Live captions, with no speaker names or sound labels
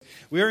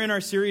We are in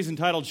our series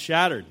entitled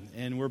Shattered,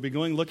 and we'll be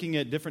looking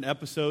at different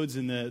episodes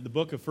in the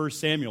book of 1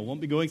 Samuel.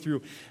 Won't be going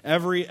through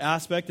every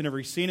aspect and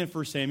every scene in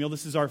 1 Samuel.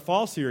 This is our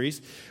fall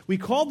series. We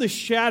called this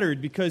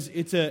Shattered because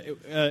it's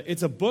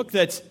a book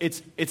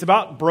it's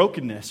about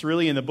brokenness,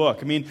 really, in the book.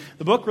 I mean,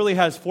 the book really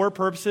has four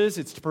purposes.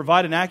 It's to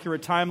provide an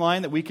accurate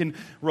timeline that we can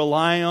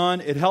rely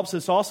on. It helps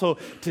us also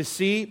to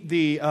see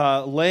the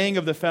laying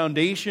of the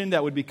foundation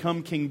that would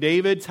become King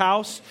David's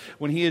house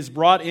when he is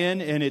brought in,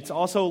 and it's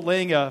also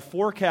laying a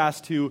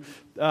forecast to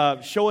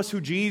show us who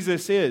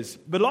Jesus is.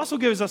 But it also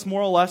gives us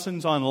moral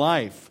lessons on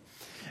life.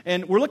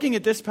 And we're looking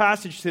at this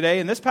passage today,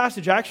 and this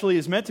passage actually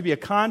is meant to be a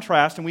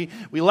contrast, and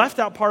we left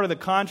out part of the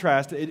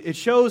contrast. It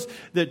shows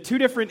that two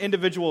different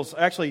individuals,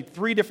 actually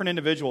three different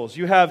individuals.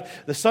 You have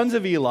the sons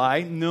of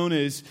Eli, known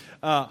as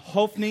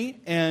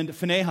Hophni and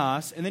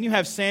Phinehas, and then you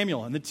have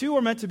Samuel. And the two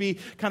are meant to be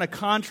kind of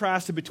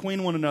contrasted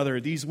between one another.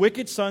 These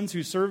wicked sons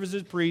who serve as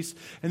his priests,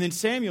 and then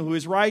Samuel who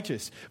is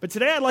righteous. But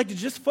today I'd like to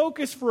just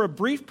focus for a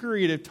brief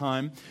period of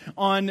time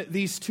on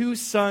these two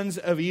sons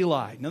of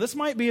Eli. Now this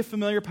might be a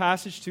familiar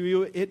passage to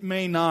you, it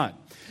may not.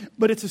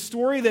 But it's a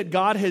story that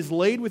God has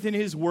laid within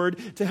His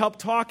Word to help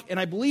talk,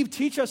 and I believe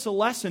teach us a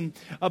lesson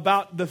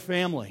about the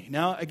family.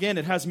 Now, again,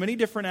 it has many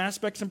different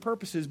aspects and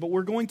purposes, but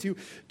we're going to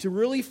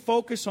really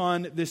focus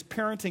on this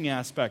parenting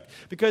aspect,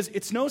 because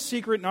it's no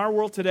secret in our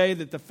world today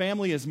that the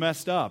family is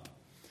messed up.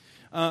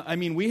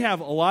 We have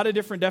a lot of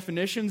different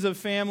definitions of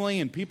family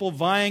and people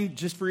vying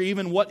just for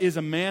even what is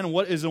a man and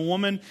what is a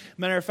woman.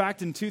 Matter of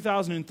fact, in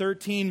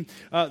 2013,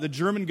 the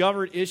German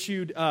government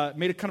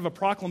made a kind of a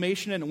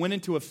proclamation, and it went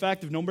into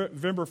effect of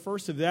November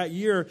 1st of that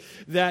year,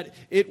 that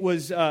it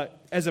was,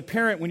 as a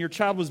parent, when your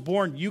child was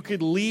born, you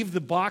could leave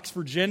the box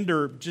for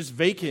gender just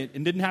vacant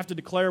and didn't have to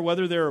declare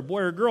whether they're a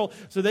boy or a girl,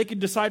 so they could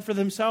decide for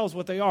themselves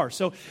what they are.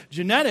 So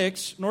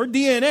genetics, nor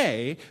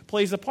DNA,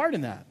 plays a part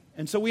in that.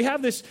 And so we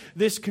have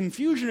this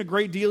confusion a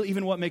great deal,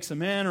 even what makes a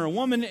man or a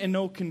woman, and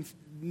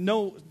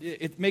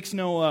it makes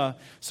no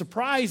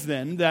surprise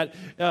then that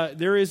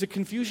there is a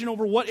confusion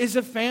over what is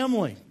a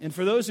family. And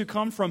for those who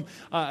come from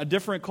a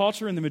different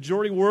culture in the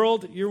majority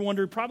world, you're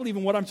wondering probably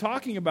even what I'm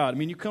talking about. I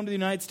mean, you come to the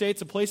United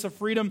States, a place of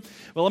freedom.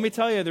 Well, let me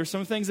tell you, there's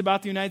some things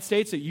about the United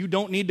States that you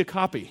don't need to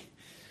copy,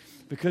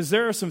 because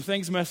there are some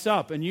things messed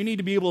up, and you need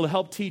to be able to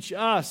help teach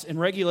us and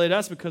regulate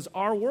us, because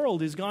our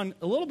world has gone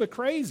a little bit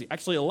crazy,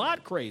 actually a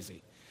lot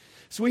crazy.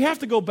 So we have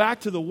to go back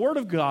to the Word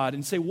of God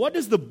and say, what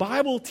does the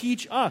Bible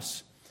teach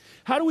us?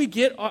 How do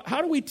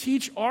we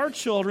teach our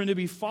children to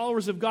be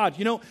followers of God?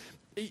 You know,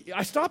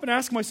 I stop and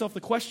ask myself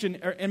the question,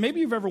 and maybe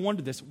you've ever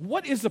wondered this: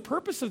 what is the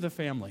purpose of the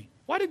family?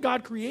 Why did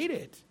God create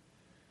it?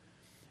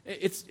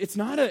 It's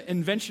not an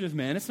invention of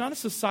man. It's not a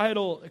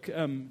societal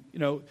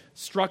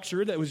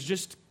structure that was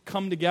just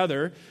come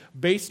together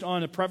based on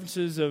the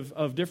preferences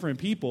of different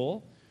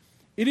people.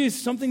 It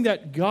is something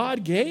that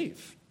God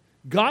gave.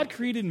 God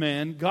created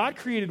man, God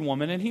created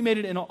woman, and He made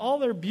it in all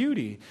their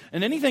beauty.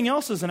 And anything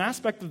else is an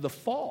aspect of the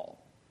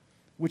fall,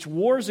 which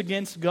wars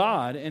against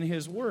God and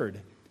His Word.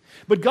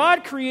 But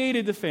God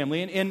created the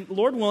family, and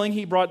Lord willing,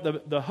 He brought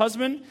the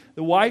husband,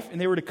 the wife,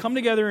 and they were to come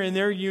together in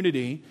their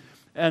unity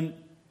and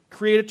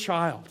create a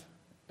child,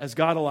 as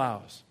God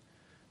allows.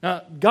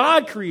 Now,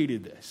 God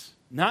created this,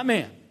 not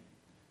man.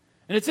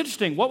 And it's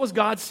interesting, what was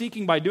God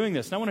seeking by doing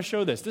this? And I want to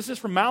show this. This is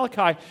from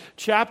Malachi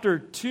chapter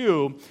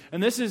 2,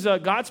 and this is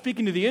God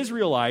speaking to the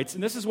Israelites,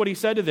 and this is what He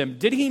said to them.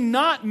 Did He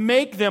not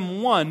make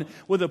them one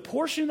with a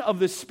portion of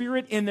the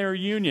Spirit in their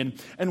union?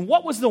 And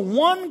what was the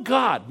one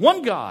God?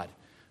 One God.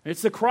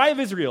 It's the cry of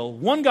Israel.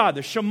 One God,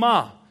 the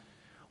Shema.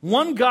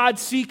 One God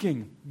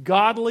seeking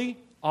godly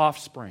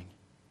offspring.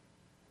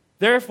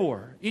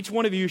 Therefore, each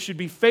one of you should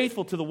be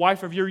faithful to the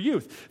wife of your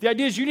youth. The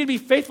idea is you need to be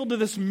faithful to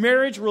this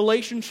marriage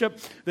relationship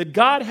that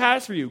God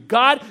has for you.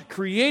 God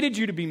created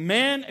you to be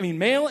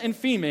male and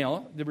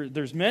female.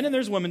 There's men and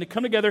there's women to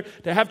come together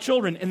to have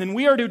children. And then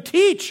we are to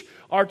teach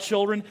our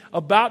children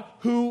about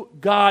who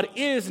God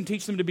is and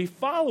teach them to be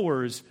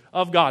followers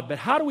of God. But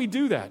how do we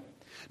do that?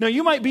 Now,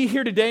 you might be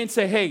here today and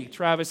say, hey,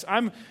 Travis,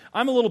 I'm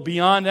a little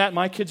beyond that.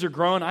 My kids are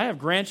grown. I have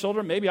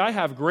grandchildren. Maybe I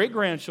have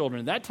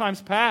great-grandchildren. That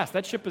time's passed.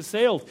 That ship has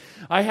sailed.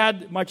 I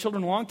had my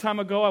children a long time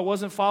ago. I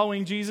wasn't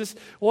following Jesus.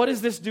 What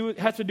does this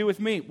have to do with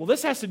me? Well,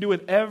 this has to do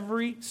with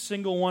every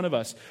single one of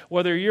us.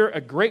 Whether you're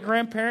a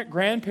great-grandparent,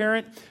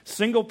 grandparent,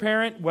 single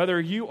parent, whether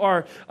you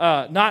are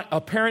not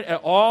a parent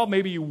at all,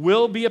 maybe you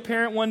will be a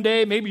parent one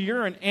day, maybe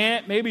you're an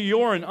aunt, maybe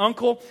you're an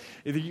uncle.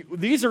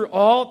 These are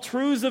all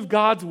truths of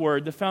God's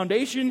Word. The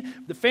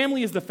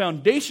family is the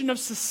foundation of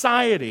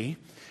society,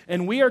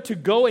 and we are to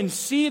go and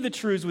see the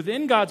truths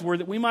within God's Word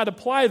that we might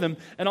apply them,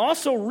 and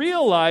also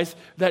realize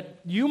that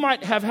you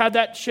might have had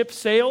that ship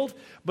sailed,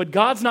 but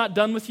God's not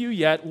done with you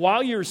yet.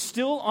 While you're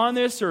still on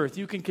this earth,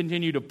 you can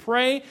continue to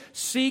pray,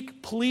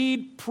 seek,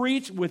 plead,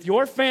 preach with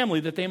your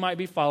family that they might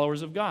be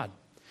followers of God.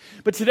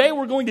 But today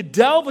we're going to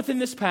delve within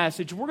this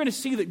passage. We're going to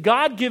see that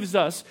God gives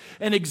us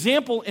an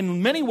example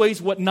in many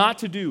ways what not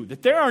to do.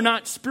 That there are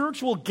not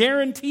spiritual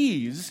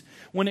guarantees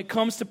when it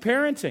comes to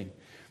parenting.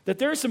 That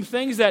there are some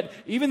things that,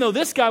 even though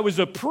this guy was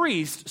a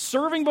priest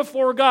serving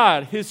before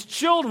God, his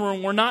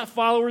children were not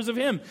followers of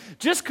him.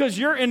 Just because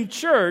you're in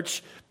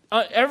church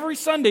every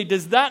Sunday,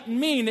 does that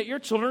mean that your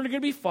children are going to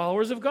be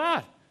followers of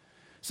God?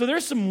 So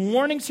there's some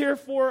warnings here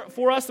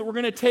for us that we're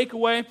going to take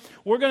away.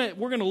 We're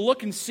going to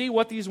look and see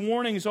what these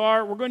warnings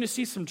are. We're going to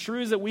see some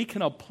truths that we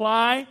can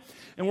apply.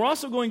 And we're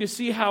also going to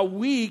see how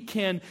we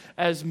can,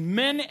 as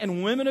men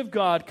and women of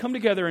God, come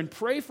together and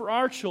pray for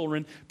our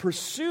children,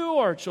 pursue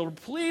our children,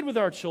 plead with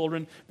our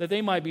children that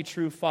they might be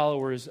true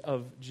followers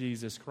of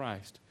Jesus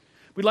Christ.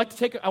 I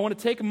want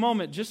to take a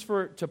moment just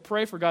to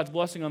pray for God's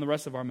blessing on the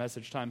rest of our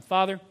message time.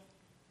 Father,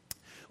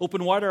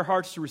 open wide our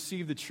hearts to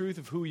receive the truth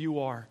of who you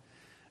are.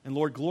 And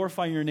Lord,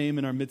 glorify your name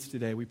in our midst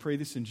today. We pray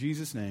this in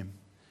Jesus' name.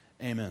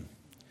 Amen.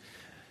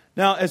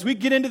 Now, as we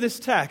get into this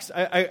text,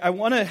 I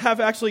want to have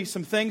actually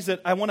some things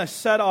that I want to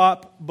set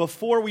up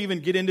before we even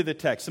get into the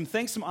text.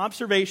 Some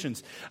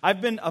observations.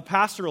 I've been a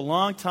pastor a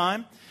long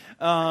time,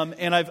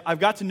 and I've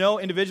got to know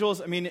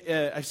individuals. I mean,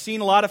 I've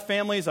seen a lot of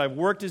families. I've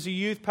worked as a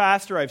youth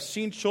pastor. I've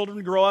seen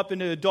children grow up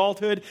into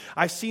adulthood.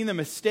 I've seen the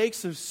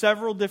mistakes of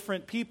several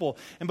different people.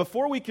 And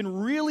before we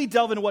can really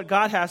delve into what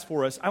God has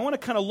for us, I want to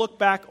kind of look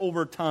back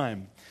over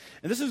time.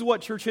 And this is what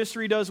church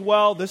history does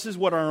well. This is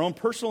what our own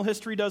personal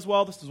history does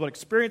well. This is what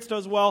experience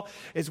does well,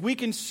 is we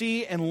can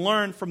see and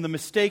learn from the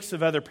mistakes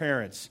of other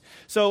parents.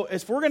 So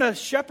if we're going to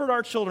shepherd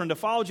our children to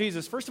follow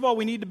Jesus, first of all,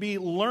 we need to be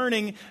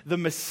learning the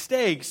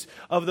mistakes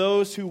of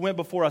those who went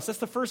before us. That's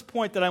the first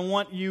point that I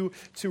want you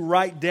to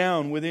write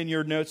down within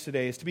your notes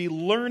today, is to be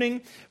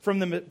learning from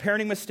the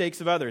parenting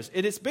mistakes of others.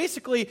 It is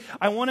basically,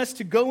 I want us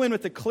to go in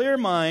with a clear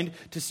mind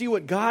to see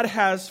what God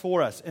has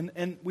for us.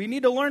 And we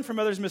need to learn from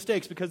others'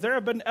 mistakes, because there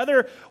have been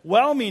other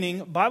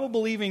well-meaning,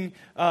 Bible-believing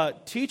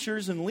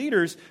teachers and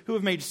leaders who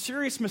have made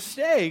serious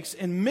mistakes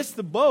and missed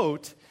the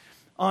boat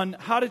on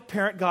how to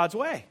parent God's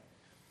way.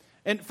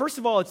 And first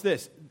of all, it's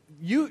this.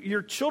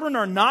 Your children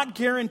are not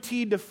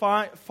guaranteed to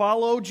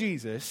follow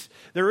Jesus.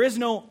 There is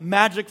no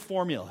magic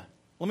formula.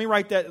 Let me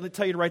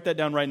tell you to write that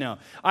down right now.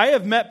 I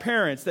have met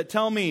parents that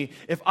tell me,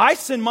 if I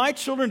send my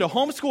children to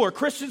homeschool or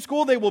Christian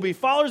school, they will be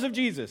followers of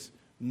Jesus.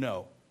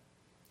 No.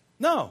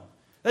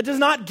 That does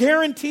not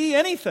guarantee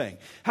anything.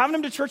 Having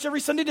them to church every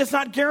Sunday does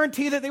not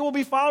guarantee that they will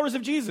be followers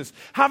of Jesus.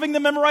 Having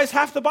them memorize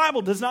half the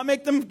Bible does not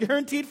make them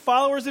guaranteed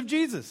followers of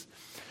Jesus.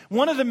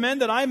 One of the men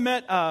that I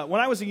met when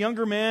I was a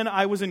younger man,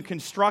 I was in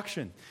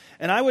construction.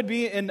 And I would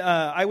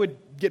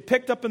get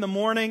picked up in the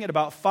morning at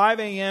about 5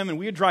 a.m., and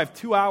we would drive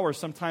 2 hours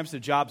sometimes to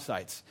job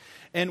sites.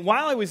 And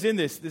while I was in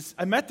this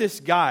I met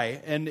this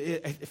guy, and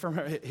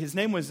his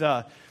name was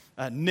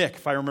Nick,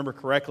 if I remember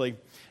correctly.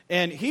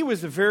 And he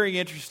was a very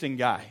interesting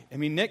guy. I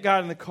mean, Nick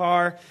got in the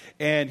car,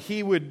 and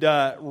he would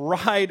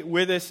ride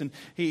with us, and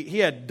he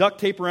had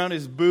duct tape around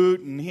his boot,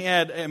 and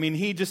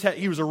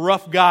he was a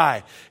rough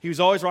guy. He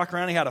was always rocking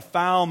around. He had a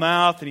foul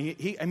mouth, and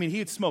he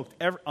had smoked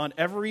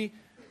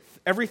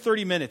every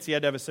 30 minutes he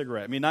had to have a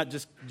cigarette. I mean, not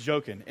just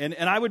joking. And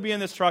I would be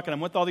in this truck, and I'm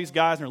with all these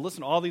guys, and they're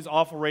listening to all these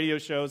awful radio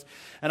shows,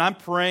 and I'm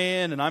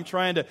praying, and I'm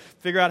trying to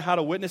figure out how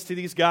to witness to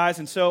these guys.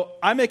 And so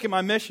I make it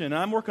my mission, and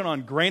I'm working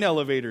on grain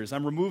elevators.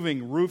 I'm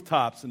removing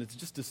rooftops, and it's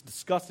just this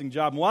disgusting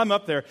job. And while I'm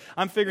up there,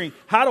 I'm figuring,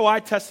 how do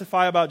I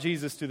testify about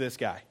Jesus to this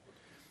guy?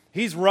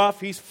 He's rough,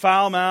 he's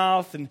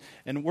foul-mouthed,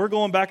 and we're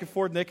going back and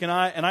forth, Nick and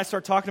I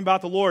start talking about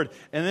the Lord.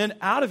 And then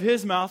out of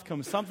his mouth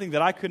comes something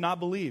that I could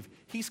not believe.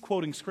 He's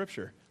quoting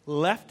Scripture.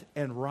 Left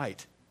and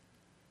right.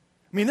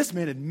 I mean, this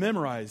man had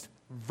memorized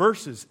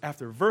verses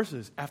after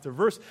verses after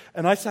verse,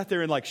 and I sat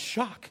there in like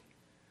shock.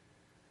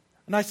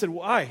 And I said,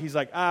 why? He's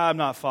like, I'm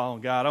not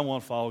following God. I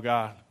won't follow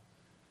God.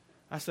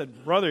 I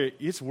said, brother,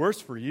 it's worse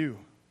for you,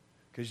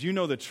 because you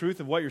know the truth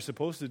of what you're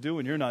supposed to do,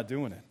 and you're not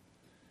doing it.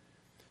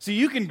 See,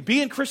 you can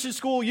be in Christian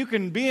school, you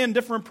can be in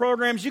different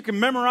programs, you can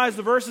memorize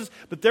the verses,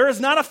 but there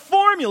is not a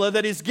formula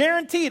that is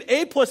guaranteed,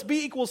 A plus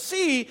B equals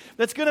C,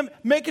 that's going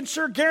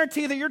to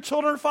guarantee that your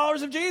children are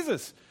followers of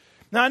Jesus.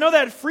 Now, I know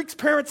that freaks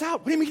parents out.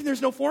 What do you mean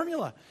there's no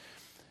formula?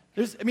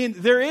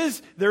 There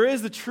is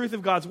the truth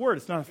of God's Word.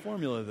 It's not a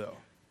formula, though.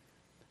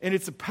 And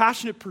it's a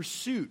passionate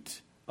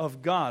pursuit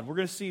of God. We're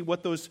going to see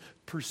what those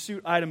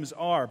pursuit items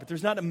are, but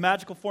there's not a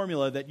magical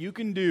formula that you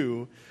can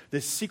do,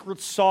 this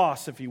secret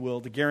sauce, if you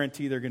will, to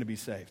guarantee they're going to be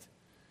saved.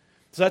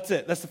 So that's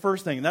it. That's the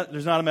first thing.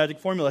 There's not a magic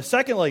formula.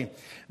 Secondly,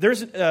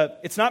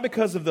 it's not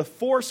because of the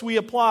force we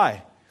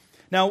apply.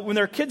 Now, when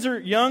their kids are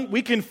young,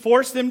 we can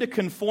force them to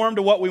conform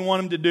to what we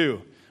want them to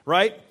do,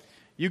 right?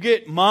 You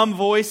get mom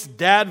voice,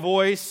 dad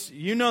voice,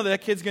 you know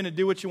that kid's going to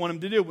do what you want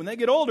him to do. When they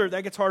get older,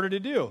 that gets harder to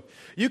do.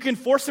 You can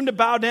force them to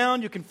bow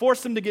down, you can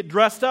force them to get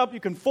dressed up, you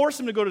can force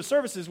them to go to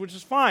services, which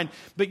is fine,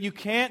 but you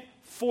can't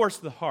force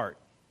the heart.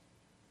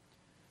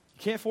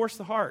 You can't force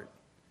the heart.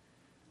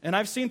 And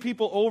I've seen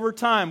people over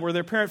time where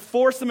their parent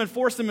forced them,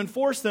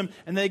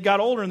 and they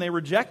got older and they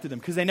rejected them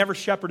because they never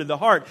shepherded the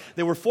heart.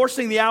 They were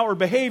forcing the outward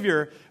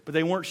behavior, but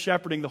they weren't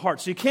shepherding the heart.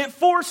 So you can't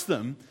force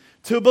them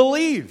to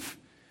believe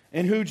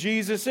in who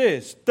Jesus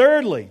is.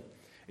 Thirdly,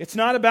 it's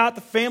not about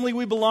the family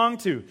we belong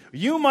to.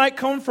 You might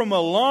come from a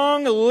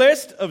long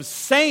list of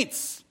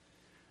saints.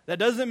 That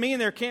doesn't mean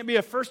there can't be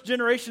a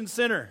first-generation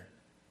sinner.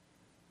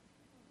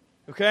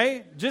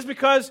 Okay? Just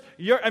because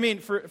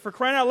for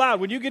crying out loud,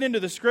 when you get into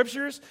the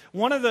Scriptures,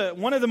 one of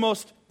the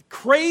most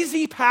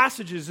crazy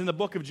passages in the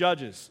book of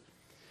Judges,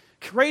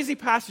 crazy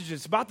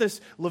passages about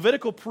this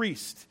Levitical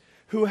priest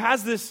who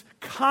has this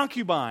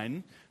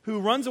concubine who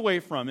runs away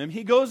from him.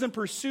 He goes and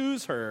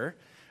pursues her,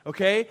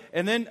 okay?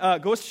 And then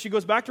she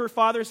goes back to her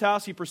father's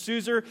house. He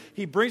pursues her.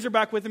 He brings her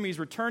back with him. He's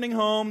returning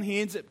home. He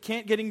ends up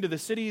can't getting to the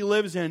city he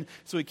lives in,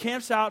 so he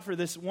camps out for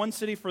this one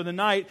city for the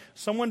night.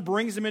 Someone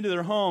brings him into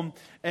their home,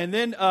 and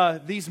then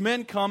these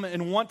men come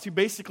and want to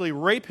basically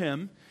rape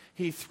him.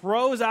 He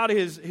throws out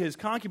his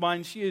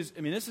concubine.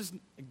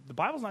 The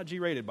Bible's not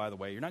G-rated, by the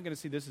way. You're not going to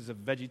see this as a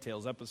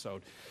VeggieTales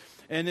episode.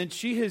 And then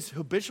she is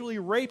habitually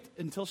raped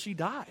until she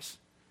dies.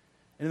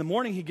 And in the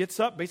morning, he gets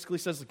up, basically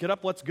says, get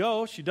up, let's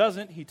go. She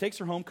doesn't. He takes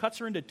her home, cuts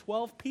her into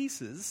 12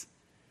 pieces,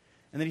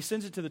 and then he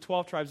sends it to the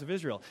 12 tribes of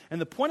Israel. And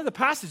the point of the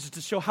passage is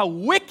to show how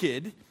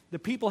wicked the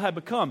people had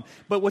become.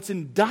 But what's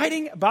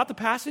indicting about the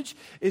passage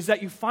is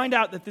that you find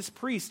out that this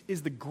priest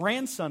is the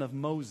grandson of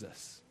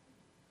Moses.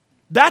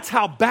 That's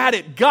how bad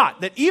it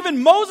got, that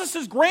even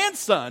Moses'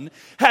 grandson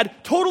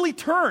had totally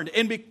turned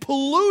and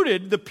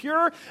polluted the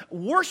pure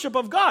worship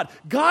of God.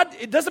 God,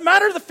 it doesn't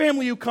matter the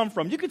family you come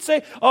from. You could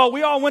say, oh,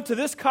 we all went to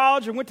this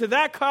college and went to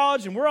that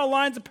college and we're all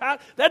lines of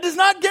path. That does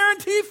not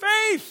guarantee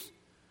faith.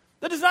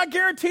 That does not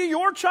guarantee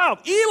your child.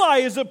 Eli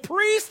is a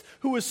priest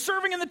who is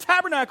serving in the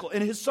tabernacle,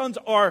 and his sons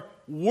are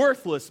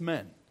worthless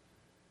men.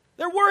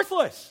 They're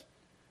worthless.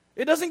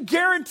 It doesn't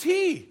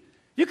guarantee.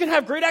 You can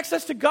have great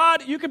access to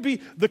God. You could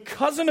be the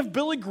cousin of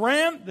Billy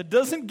Graham. That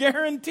doesn't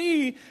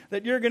guarantee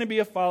that you're going to be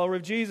a follower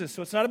of Jesus.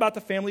 So it's not about the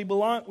family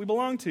we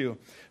belong to.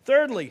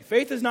 Thirdly,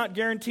 faith is not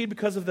guaranteed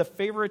because of the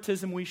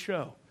favoritism we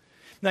show.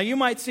 Now, you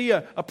might see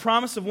a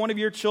promise of one of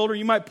your children.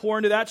 You might pour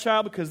into that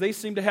child because they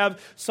seem to have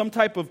some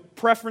type of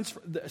preference,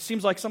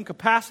 seems like some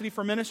capacity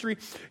for ministry.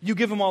 You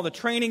give them all the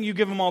training. You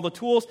give them all the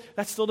tools.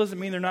 That still doesn't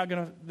mean they're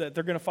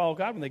going to follow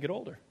God when they get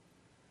older.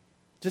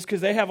 Just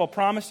because they have a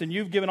promise and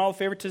you've given all the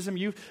favoritism,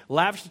 you've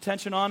lavished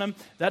attention on them,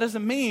 that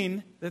doesn't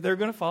mean that they're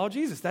going to follow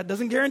Jesus. That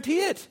doesn't guarantee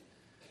it.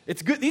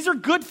 It's good. These are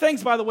good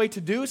things, by the way, to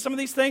do. Some of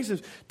these things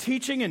is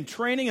teaching and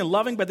training and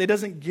loving, but they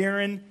doesn't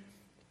guarantee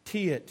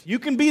it. You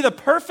can be the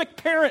perfect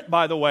parent,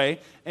 by the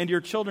way, and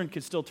your children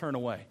can still turn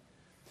away.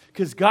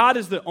 Because God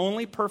is the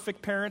only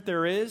perfect parent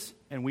there is,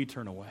 and we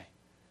turn away.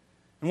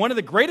 And one of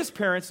the greatest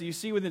parents that you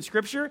see within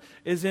Scripture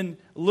is in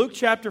Luke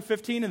chapter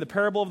 15 in the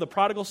parable of the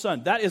prodigal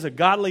son. That is a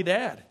godly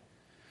dad.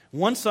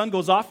 One son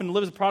goes off and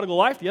lives a prodigal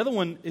life. The other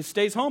one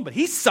stays home, but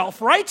he's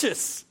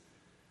self-righteous.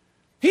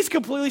 He's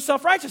completely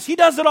self-righteous. He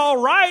does it all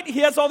right. He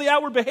has all the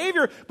outward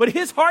behavior, but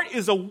his heart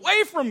is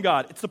away from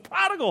God. It's the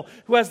prodigal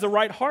who has the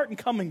right heart and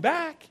coming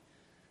back.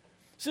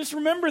 So just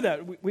remember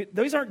that.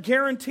 Those aren't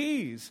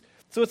guarantees.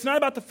 So it's not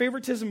about the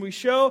favoritism we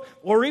show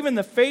or even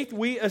the faith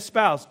we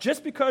espouse.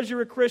 Just because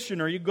you're a Christian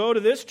or you go to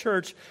this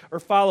church or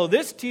follow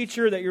this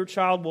teacher that your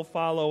child will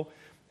follow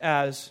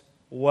as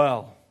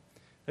well.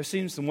 I've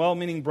seen some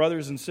well-meaning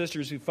brothers and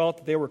sisters who felt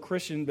that they were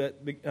Christian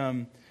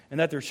and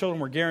that their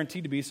children were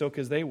guaranteed to be so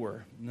because they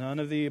were. None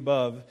of the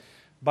above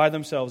by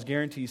themselves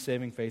guarantees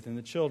saving faith in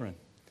the children.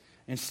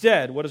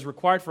 Instead, what is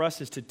required for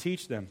us is to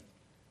teach them,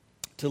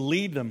 to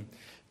lead them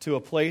to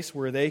a place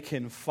where they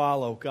can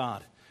follow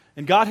God.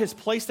 And God has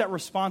placed that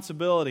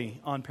responsibility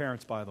on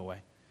parents, by the way.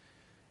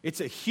 It's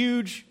a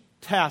huge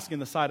task in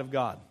the sight of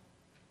God.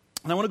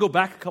 And I want to go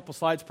back a couple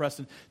slides,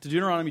 Preston, to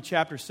Deuteronomy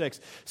chapter 6.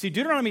 See,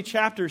 Deuteronomy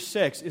chapter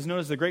 6 is known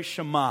as the Great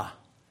Shema.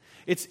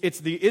 It's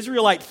the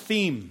Israelite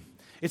theme.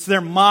 It's their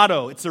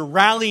motto. It's their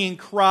rallying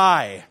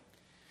cry.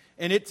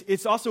 And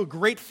it's also a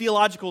great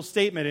theological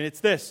statement, and it's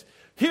this.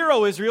 Hear,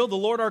 O Israel, the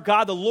Lord our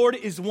God, the Lord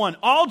is one.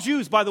 All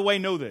Jews, by the way,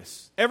 know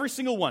this. Every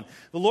single one.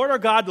 The Lord our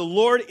God, the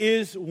Lord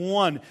is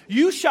one.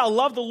 You shall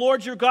love the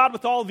Lord your God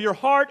with all of your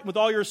heart, with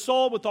all your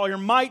soul, with all your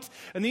might.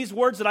 And these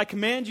words that I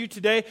command you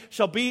today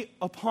shall be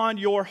upon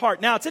your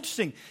heart. Now, it's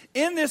interesting.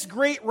 In this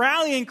great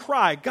rallying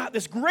cry, God,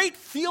 this great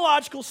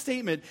theological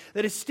statement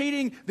that is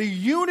stating the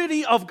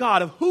unity of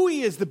God, of who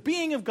He is, the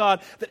being of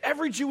God, that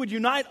every Jew would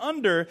unite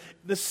under,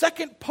 the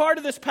second part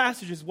of this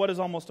passage is what is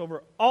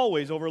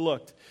always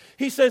overlooked.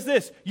 He says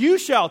this, you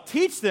shall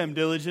teach them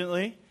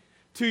diligently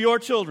to your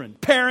children.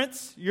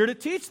 Parents, you're to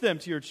teach them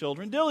to your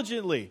children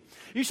diligently.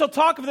 You shall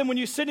talk of them when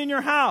you sit in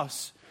your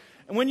house,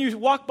 and when you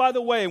walk by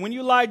the way, when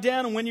you lie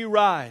down and when you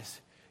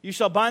rise. You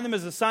shall bind them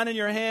as a sign in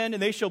your hand,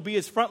 and they shall be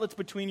as frontlets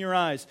between your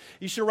eyes.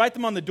 You shall write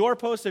them on the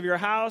doorposts of your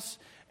house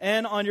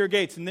and on your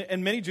gates.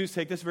 And many Jews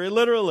take this very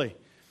literally.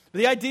 But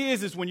the idea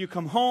is when you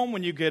come home,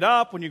 when you get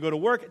up, when you go to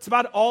work, it's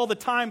about all the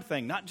time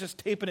thing, not just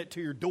taping it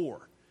to your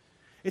door.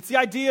 It's the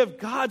idea of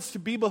God's to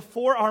be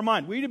before our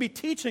mind. We need to be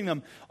teaching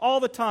them all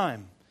the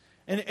time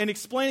and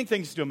explaining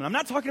things to them. And I'm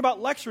not talking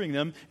about lecturing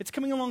them. It's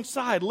coming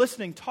alongside,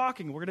 listening,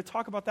 talking. We're going to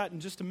talk about that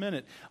in just a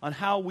minute on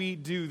how we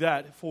do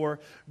that for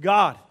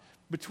God.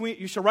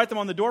 You shall write them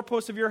on the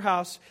doorposts of your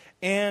house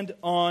and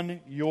on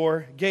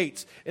your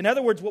gates. In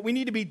other words, what we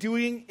need to be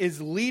doing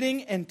is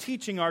leading and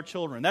teaching our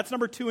children. That's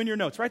number 2 in your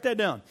notes. Write that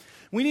down.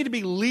 We need to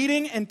be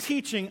leading and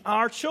teaching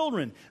our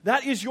children.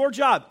 That is your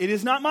job. It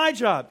is not my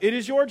job. It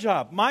is your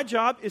job. My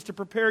job is to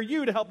prepare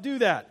you to help do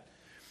that.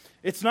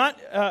 It's not,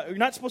 you're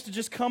not supposed to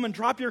just come and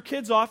drop your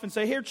kids off and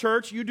say, here,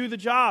 church, you do the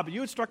job.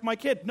 You instruct my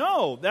kid.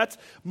 No, that's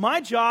my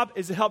job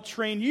is to help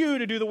train you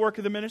to do the work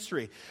of the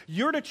ministry.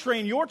 You're to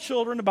train your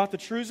children about the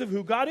truths of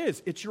who God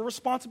is. It's your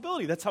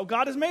responsibility. That's how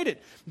God has made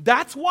it.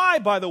 That's why,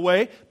 by the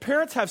way,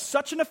 parents have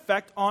such an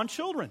effect on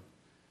children.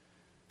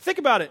 Think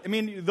about it. I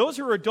mean, those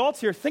who are adults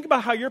here, think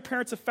about how your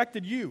parents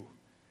affected you.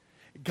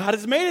 God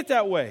has made it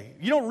that way.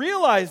 You don't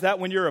realize that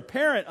when you're a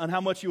parent on how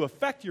much you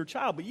affect your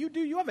child, but you do.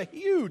 You have a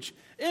huge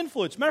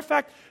influence. Matter of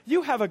fact,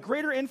 you have a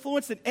greater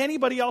influence than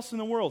anybody else in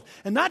the world.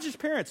 And not just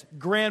parents,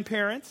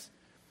 grandparents,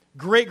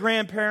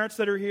 great-grandparents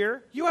that are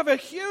here. You have a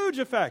huge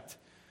effect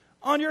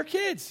on your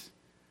kids.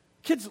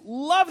 Kids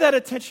love that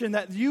attention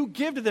that you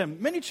give to them.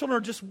 Many children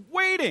are just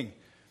waiting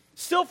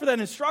still for that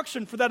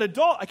instruction, for that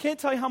adult. I can't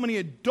tell you how many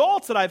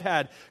adults that I've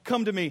had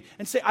come to me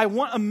and say, I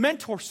want a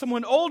mentor,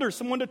 someone older,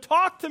 someone to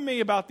talk to me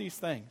about these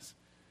things,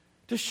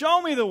 to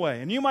show me the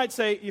way. And you might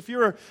say, if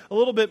you're a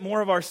little bit more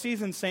of our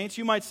seasoned saints,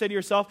 you might say to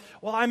yourself,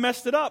 well, I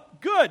messed it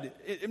up. Good.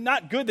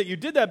 Not good that you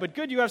did that, but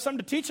good you have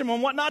something to teach them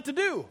on what not to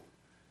do.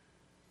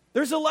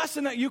 There's a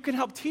lesson that you can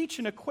help teach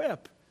and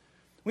equip.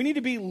 We need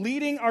to be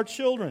leading our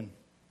children.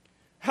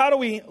 How do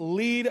we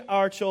lead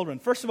our children?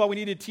 First of all, we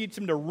need to teach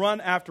them to run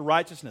after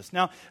righteousness.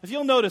 Now, if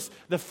you'll notice,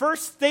 the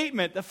first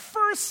statement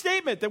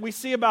that we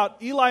see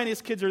about Eli and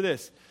his kids are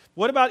this.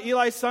 What about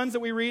Eli's sons that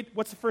we read?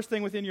 What's the first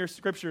thing within your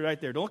scripture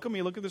right there? Don't look at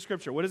me, look at the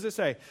scripture. What does it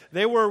say?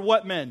 They were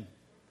what men?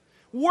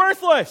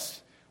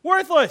 Worthless.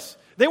 Worthless.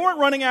 They weren't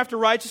running after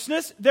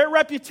righteousness. Their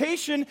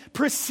reputation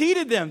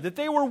preceded them, that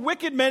they were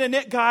wicked men and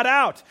it got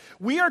out.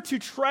 We are to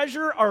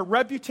treasure our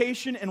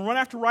reputation and run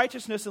after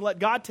righteousness and let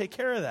God take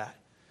care of that.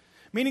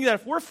 Meaning that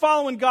if we're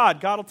following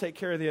God, God will take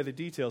care of the other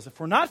details. If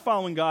we're not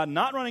following God,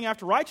 not running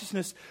after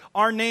righteousness,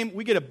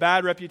 we get a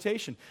bad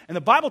reputation. And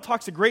the Bible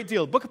talks a great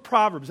deal. The book of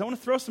Proverbs, I want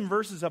to throw some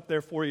verses up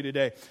there for you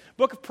today.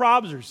 Book of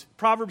Proverbs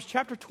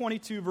chapter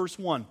 22, verse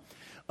 1.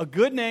 A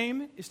good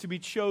name is to be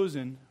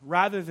chosen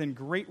rather than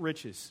great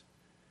riches,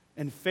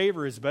 and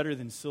favor is better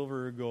than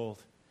silver or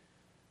gold.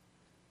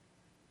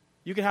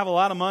 You can have a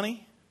lot of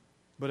money,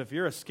 but if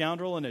you're a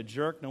scoundrel and a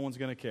jerk, no one's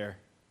going to care.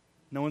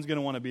 No one's going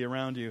to want to be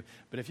around you.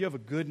 But if you have a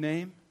good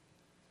name,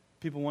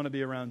 people want to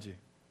be around you.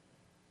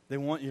 They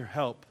want your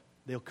help.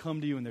 They'll come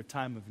to you in their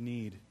time of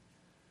need.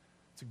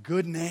 It's a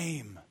good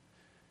name.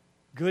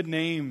 Good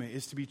name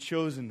is to be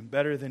chosen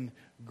better than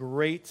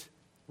great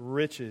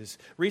riches.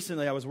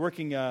 Recently, I was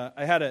working,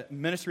 I had a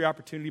ministry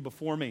opportunity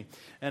before me,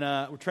 and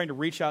we're trying to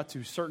reach out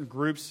to certain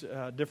groups,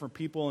 different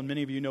people, and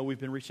many of you know we've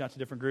been reaching out to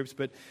different groups,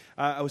 but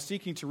I was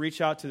seeking to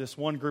reach out to this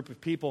one group of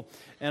people,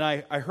 and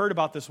I heard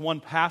about this one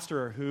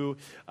pastor who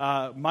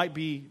might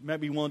be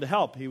willing to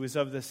help. He was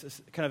of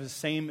this kind of the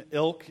same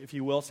ilk, if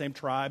you will, same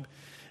tribe.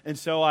 And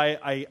so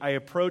I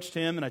approached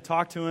him, and I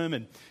talked to him,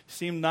 and he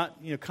seemed not,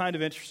 kind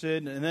of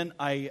interested, and then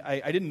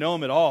I didn't know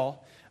him at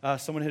all.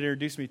 Someone had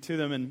introduced me to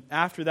them, and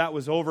after that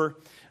was over,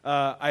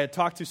 I had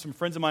talked to some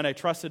friends of mine I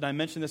trusted, and I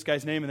mentioned this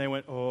guy's name, and they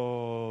went,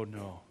 oh,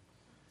 no,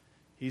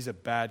 he's a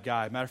bad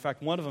guy. Matter of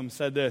fact, one of them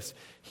said this,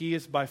 he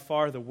is by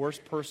far the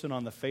worst person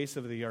on the face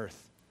of the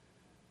earth.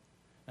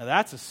 Now,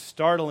 that's a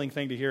startling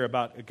thing to hear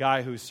about a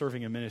guy who's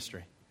serving a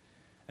ministry.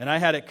 And I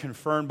had it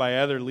confirmed by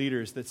other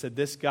leaders that said,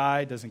 this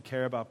guy doesn't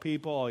care about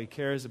people, all he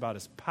cares about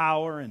is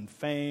power and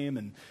fame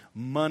and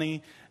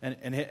money, and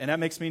that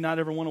makes me not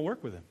ever want to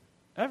work with him,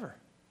 ever.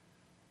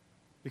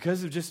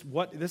 Because of just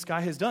what this guy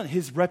has done.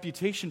 His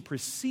reputation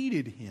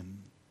preceded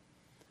him.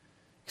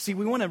 See,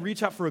 we want to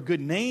reach out for a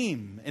good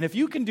name. And if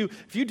you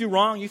do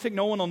wrong, you think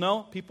no one will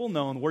know? People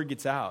know and word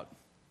gets out.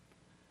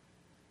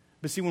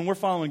 But see, when we're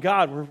following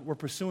God, we're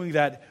pursuing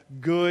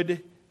that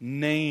good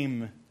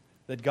name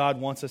that God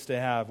wants us to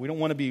have. We don't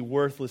want to be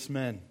worthless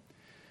men.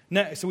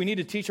 So we need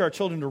to teach our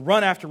children to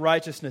run after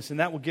righteousness, and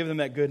that will give them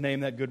that good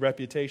name, that good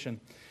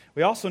reputation.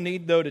 We also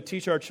need, though, to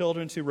teach our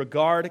children to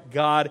regard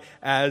God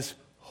as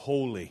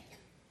holy.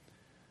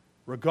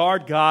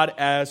 Regard God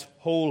as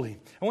holy.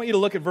 I want you to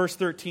look at verse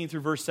 13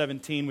 through verse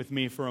 17 with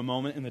me for a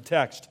moment in the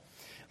text.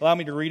 Allow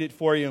me to read it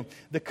for you.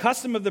 The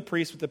custom of the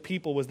priest with the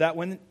people was that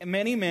when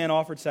any man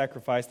offered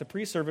sacrifice, the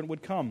priest servant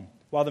would come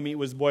while the meat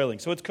was boiling.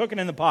 So it's cooking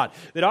in the pot.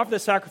 They'd offer the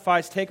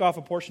sacrifice, take off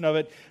a portion of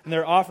it, and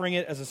they're offering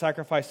it as a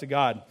sacrifice to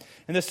God.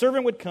 And the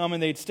servant would come,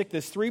 and they'd stick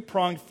this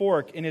three-pronged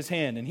fork in his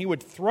hand, and he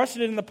would thrust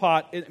it in the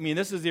pot.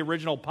 This is the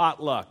original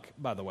potluck,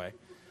 by the way.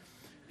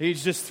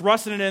 He's just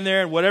thrusting it in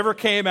there, and whatever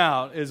came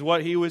out is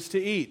what he was to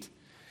eat.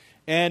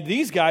 And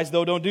these guys,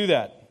 though, don't do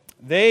that.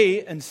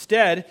 They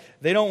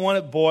don't want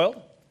it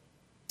boiled.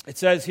 It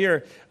says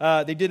here,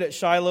 they did at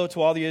Shiloh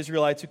to all the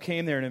Israelites who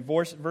came there. And in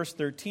verse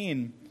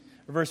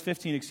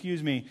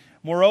 15,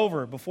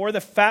 moreover, before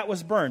the fat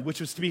was burned,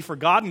 which was to be for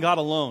God and God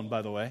alone,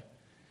 by the way,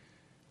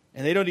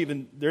 And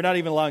they're not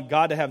even allowing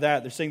God to have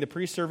that. They're saying the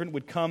priest servant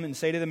would come and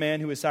say to the man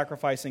who is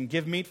sacrificing,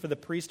 give meat for the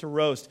priest to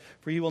roast,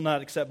 for he will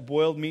not accept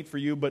boiled meat for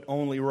you, but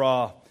only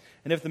raw.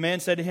 And if the man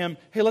said to him,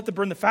 hey, let them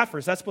burn the fat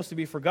first, that's supposed to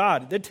be for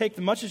God, then take as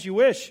much as you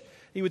wish,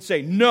 he would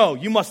say, no,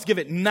 you must give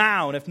it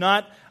now. And if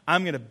not,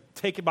 I'm going to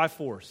take it by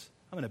force.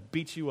 I'm going to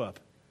beat you up.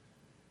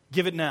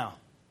 Give it now.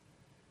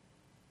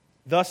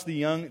 Thus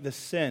the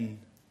sin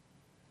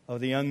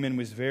of the young men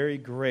was very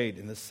great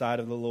in the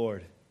sight of the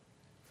Lord.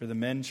 For the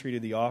men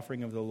treated the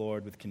offering of the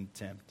Lord with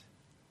contempt.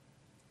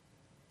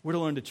 We're to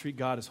learn to treat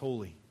God as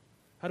holy.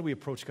 How do we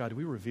approach God? Do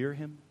we revere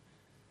Him?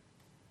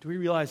 Do we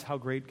realize how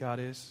great God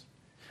is?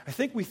 I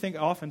think we think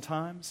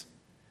oftentimes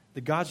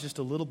that God's just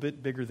a little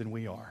bit bigger than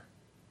we are.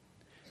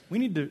 We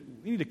need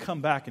to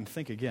come back and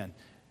think again.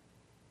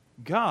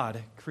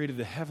 God created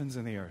the heavens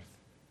and the earth.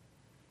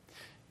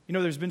 You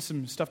know, there's been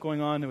some stuff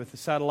going on with the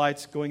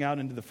satellites going out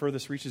into the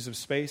furthest reaches of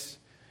space,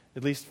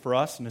 at least for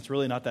us, and it's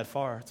really not that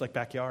far. It's like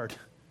backyard.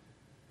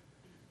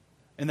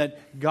 And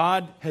that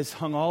God has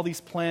hung all these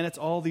planets,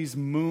 all these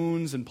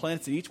moons and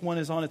planets, and each one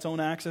is on its own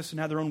axis and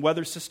have their own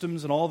weather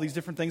systems and all these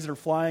different things that are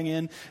flying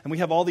in. And we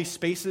have all these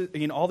spaces,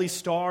 all these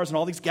stars and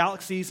all these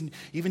galaxies and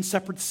even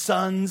separate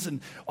suns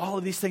and all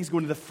of these things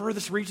going to the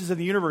furthest reaches of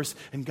the universe.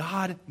 And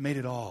God made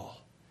it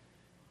all.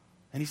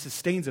 And He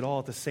sustains it all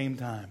at the same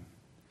time.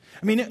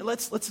 I mean,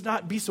 let's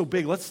not be so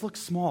big. Let's look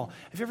small.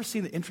 Have you ever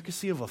seen the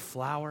intricacy of a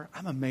flower?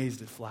 I'm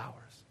amazed at flowers.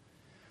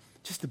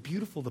 Just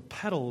the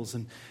petals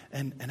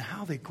and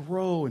how they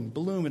grow and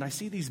bloom. And I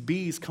see these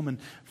bees come and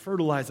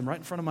fertilize them right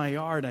in front of my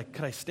yard.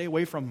 Could I stay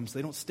away from them so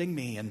they don't sting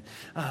me?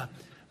 But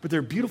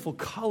they're beautiful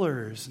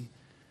colors. And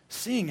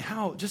seeing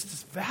how just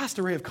this vast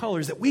array of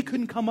colors that we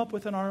couldn't come up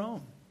with on our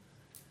own.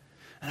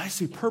 And I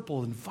see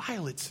purple and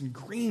violets and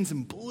greens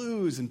and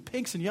blues and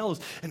pinks and yellows.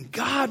 And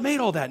God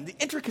made all that. And the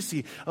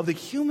intricacy of the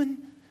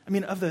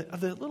of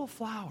the little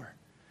flower.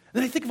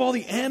 Then I think of all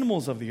the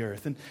animals of the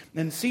earth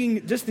and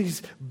seeing just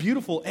these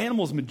beautiful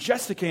animals,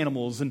 majestic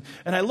animals. And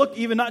I look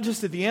even not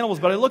just at the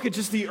animals, but I look at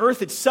just the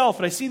earth itself.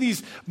 And I see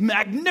these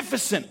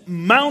magnificent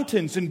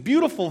mountains and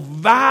beautiful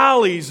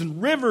valleys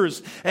and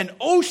rivers and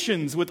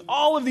oceans with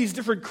all of these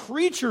different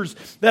creatures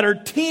that are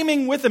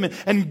teeming with them.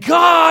 And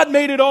God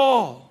made it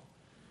all.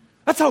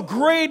 That's how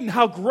great and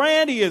how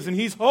grand He is. And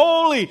He's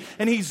holy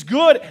and He's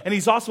good. And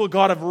He's also a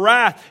God of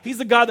wrath. He's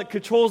the God that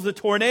controls the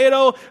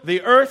tornado,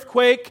 the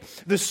earthquake,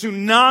 the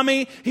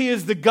tsunami. He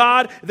is the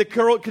God that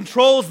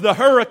controls the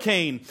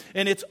hurricane.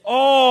 And it's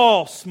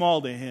all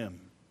small to Him.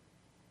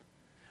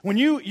 When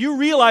you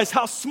realize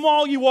how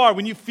small you are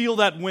when you feel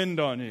that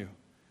wind on you.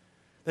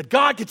 That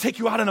God could take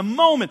you out in a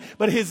moment.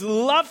 But His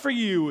love for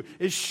you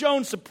is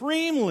shown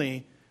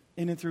supremely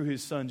in and through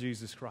His Son,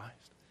 Jesus Christ.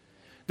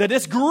 That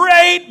this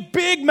great,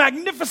 big,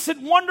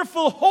 magnificent,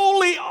 wonderful,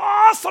 holy,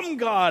 awesome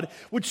God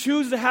would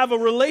choose to have a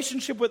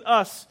relationship with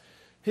us,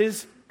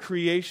 His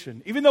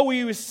creation. Even though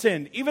we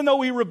sinned, even though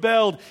we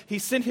rebelled, He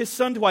sent His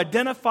Son to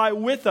identify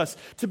with us,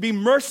 to be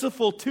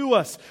merciful to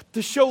us,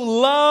 to show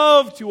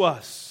love to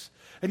us,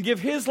 and give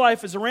His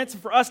life as a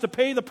ransom for us to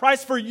pay the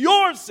price for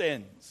your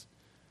sins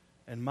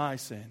and my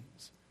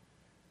sins,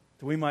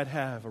 that we might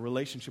have a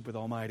relationship with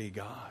Almighty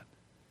God.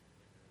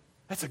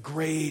 That's a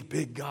great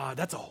big God.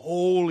 That's a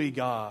holy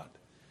God.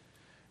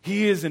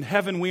 He is in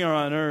heaven, we are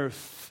on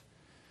earth.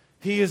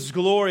 He is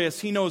glorious.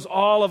 He knows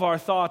all of our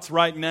thoughts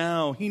right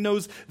now. He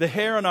knows the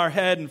hair on our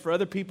head, and for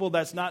other people,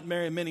 that's not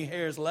very many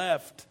hairs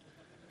left.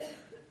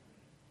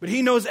 But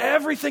He knows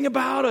everything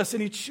about us,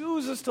 and He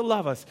chooses to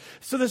love us.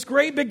 So this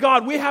great big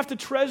God, we have to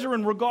treasure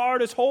and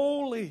regard as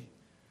holy.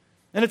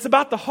 And it's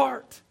about the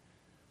heart.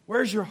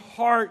 Where's your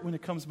heart when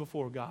it comes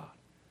before God?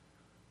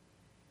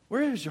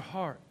 Where is your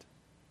heart?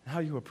 And how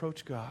you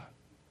approach God.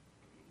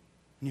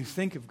 And you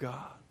think of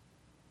God.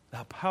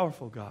 How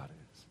powerful God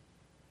is.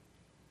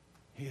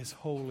 He is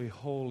holy,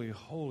 holy,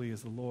 holy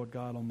is the Lord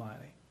God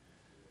Almighty.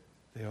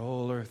 The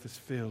whole earth is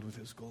filled with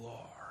His glory.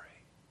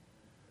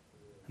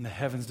 And the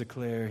heavens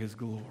declare His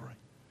glory.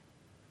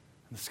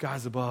 And the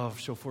skies above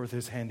show forth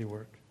His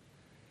handiwork.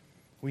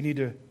 We need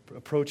to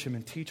approach Him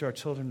and teach our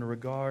children to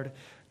regard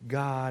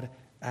God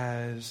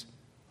as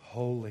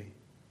holy.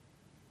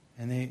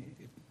 And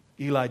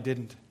Eli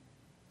didn't.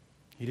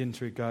 He didn't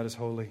treat God as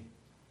holy.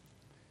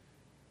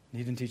 He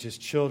didn't teach his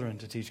children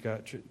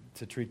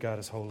to treat God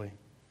as holy.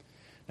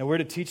 Now, we're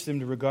to teach them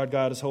to regard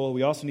God as holy.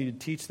 We also need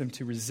to teach them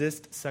to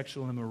resist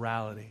sexual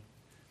immorality.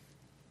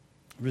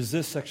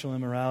 Resist sexual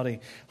immorality.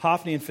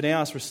 Hophni and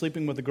Phinehas were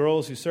sleeping with the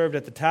girls who served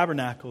at the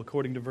tabernacle,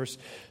 according to verse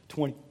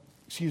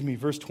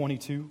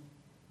 22.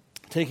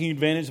 Taking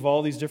advantage of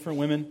all these different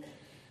women.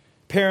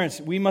 Parents,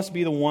 we must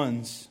be the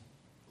ones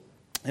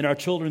in our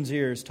children's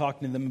ears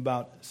talking to them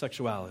about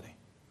sexuality.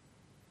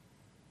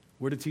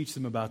 We're to teach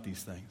them about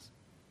these things.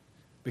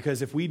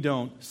 Because if we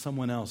don't,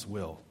 someone else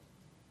will.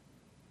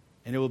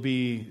 And it will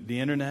be the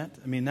internet.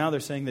 I mean, now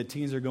they're saying that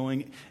teens are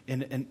going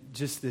in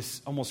just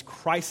this almost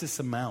crisis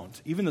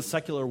amount. Even the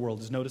secular world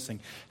is noticing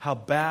how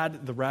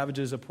bad the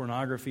ravages of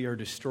pornography are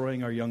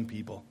destroying our young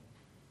people.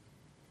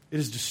 It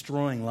is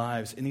destroying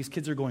lives. And these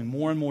kids are going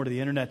more and more to the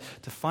internet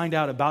to find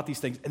out about these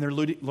things, and they're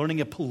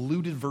learning a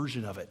polluted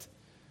version of it.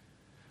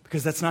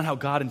 Because that's not how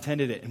God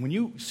intended it. And when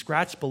you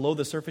scratch below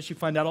the surface, you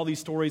find out all these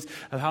stories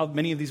of how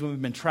many of these women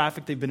have been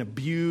trafficked, they've been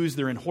abused,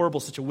 they're in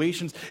horrible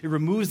situations. It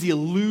removes the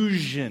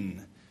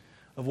illusion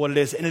of what it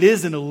is. And it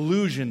is an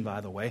illusion, by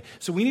the way.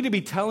 So we need to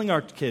be telling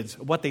our kids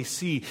what they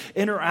see,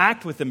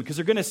 interact with them, because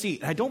they're going to see.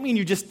 And I don't mean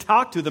you just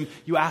talk to them.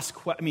 You ask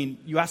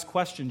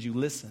questions, you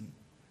listen.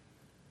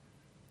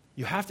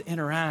 You have to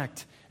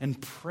interact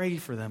and pray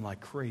for them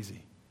like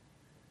crazy.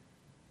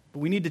 But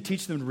we need to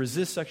teach them to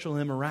resist sexual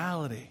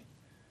immorality.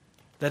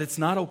 That it's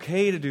not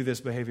okay to do this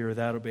behavior or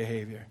that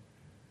behavior.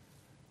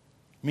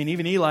 I mean,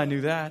 even Eli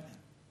knew that.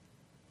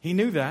 He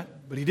knew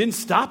that, but he didn't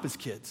stop his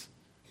kids.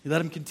 He let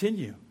them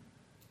continue.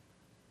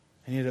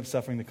 And he ended up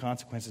suffering the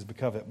consequences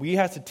because of it. We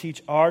have to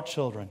teach our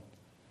children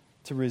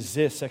to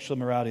resist sexual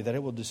immorality, that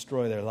it will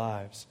destroy their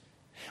lives.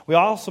 We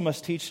also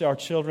must teach our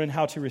children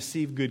how to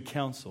receive good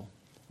counsel.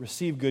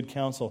 Receive good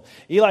counsel.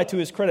 Eli, to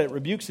his credit,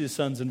 rebukes his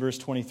sons in verse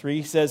 23.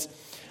 He says,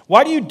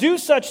 "Why do you do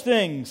such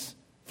things?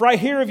 For I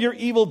hear of your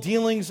evil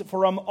dealings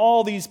from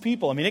all these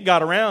people." I mean, it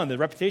got around. The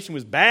reputation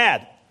was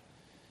bad.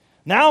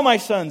 "Now, my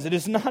sons, it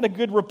is not a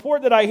good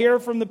report that I hear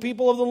from the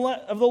people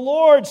of the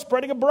Lord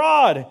spreading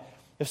abroad.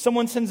 If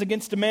someone sins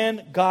against a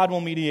man, God will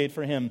mediate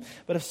for him.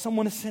 But if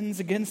someone sins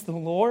against the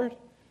Lord,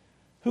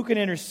 who can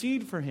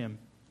intercede for him?"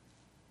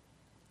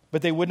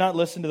 But they would not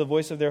listen to the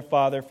voice of their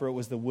father, for it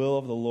was the will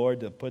of the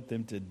Lord to put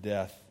them to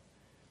death.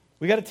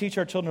 We got to teach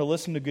our children to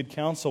listen to good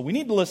counsel. We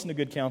need to listen to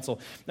good counsel.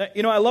 Now,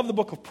 I love the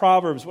book of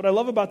Proverbs. What I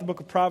love about the book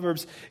of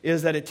Proverbs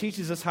is that it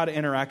teaches us how to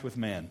interact with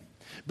man.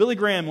 Billy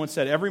Graham once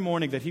said every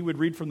morning that he would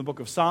read from the book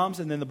of Psalms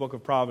and then the book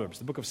of Proverbs.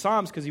 The book of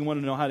Psalms because he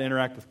wanted to know how to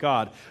interact with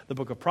God. The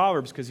book of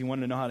Proverbs because he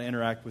wanted to know how to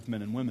interact with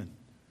men and women.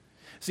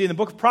 See, in the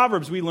book of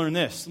Proverbs, we learn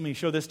this. Let me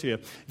show this to you.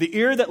 "The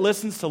ear that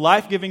listens to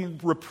life-giving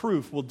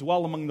reproof will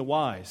dwell among the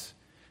wise.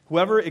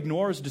 Whoever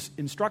ignores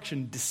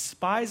instruction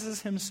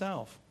despises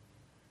himself."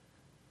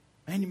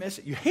 Man, you miss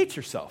it. You hate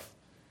yourself.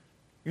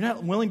 You're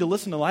not willing to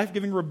listen to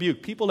life-giving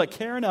rebuke, people that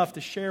care enough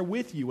to share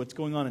with you what's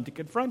going on and to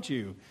confront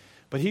you.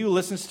 But he who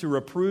listens to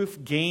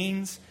reproof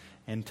gains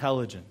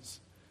intelligence.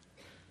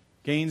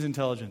 Gains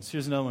intelligence.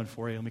 Here's another one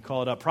for you. Let me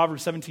call it up.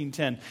 Proverbs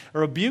 17:10. "A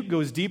rebuke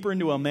goes deeper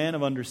into a man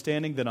of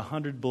understanding than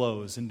 100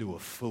 blows into a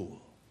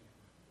fool."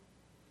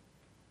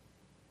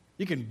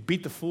 You can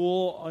beat the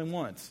fool all you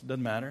want. It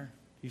doesn't matter.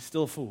 He's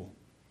still a fool.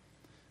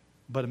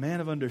 But a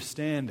man of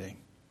understanding,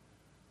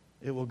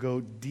 it will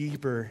go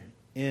deeper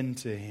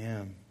into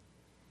him.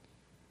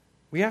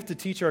 We have to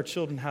teach our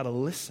children how to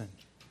listen,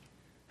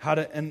 how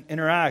to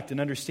interact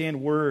and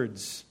understand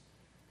words,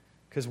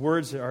 because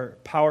words are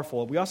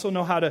powerful. We also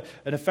know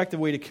an effective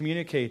way to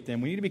communicate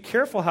them. We need to be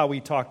careful how we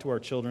talk to our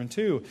children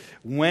too.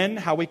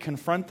 How we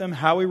confront them,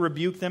 how we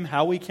rebuke them,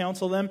 how we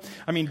counsel them.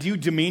 I mean, do you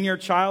demean your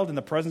child in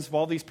the presence of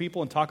all these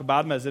people and talk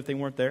about them as if they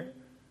weren't there?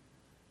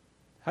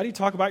 How do you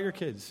talk about your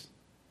kids?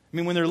 I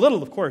mean, when they're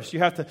little, of course, you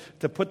have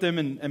to put them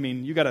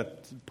in, you got to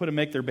put them,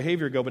 make their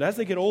behavior go. But as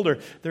they get older,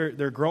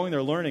 they're growing,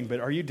 they're learning.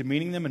 But are you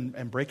demeaning them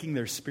and breaking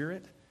their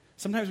spirit?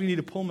 Sometimes we need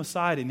to pull them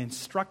aside and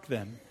instruct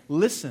them,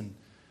 listen,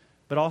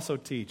 but also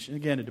teach. And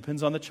again, it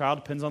depends on the child,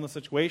 depends on the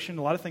situation,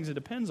 a lot of things it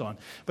depends on.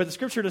 But the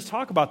Scripture does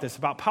talk about this,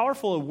 about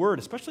powerful a word,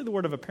 especially the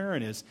word of a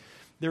parent is.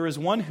 There is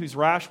one whose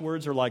rash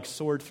words are like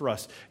sword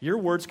thrusts. Your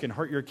words can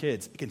hurt your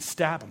kids. It can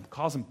stab them,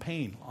 cause them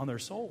pain on their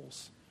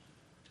souls.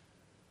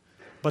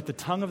 But the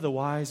tongue of the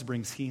wise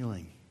brings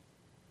healing.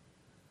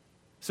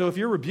 So if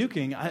you're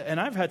rebuking, and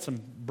I've had some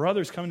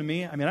brothers come to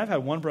me. I mean, I've had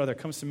one brother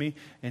comes to me,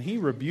 and he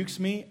rebukes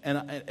me. And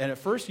at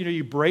first,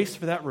 you brace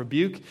for that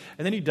rebuke.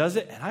 And then he does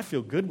it, and I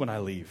feel good when I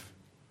leave.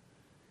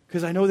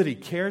 Because I know that he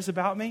cares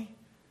about me.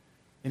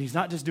 And he's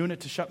not just doing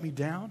it to shut me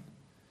down.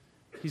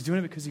 He's doing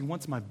it because he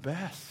wants my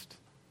best.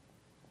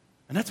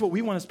 And that's what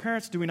we want as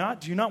parents, do we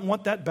not? Do you not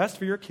want that best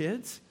for your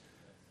kids?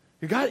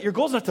 Your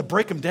goal is not to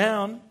break them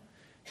down.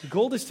 The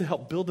goal is to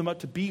help build them up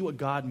to be what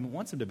God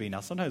wants them to be. Now,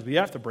 sometimes we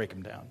have to break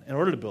them down in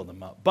order to build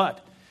them up.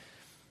 But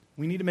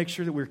we need to make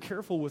sure that we're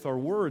careful with our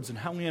words and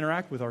how we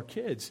interact with our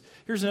kids.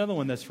 Here's another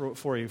one that's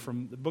for you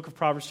from the book of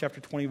Proverbs,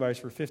 chapter 20, verse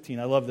 15.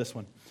 I love this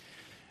one.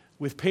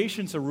 "With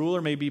patience a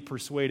ruler may be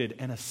persuaded,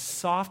 and a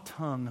soft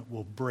tongue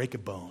will break a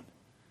bone."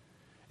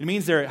 It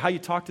means how you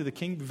talk to the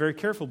king, be very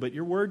careful. But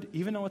your word,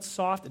 even though it's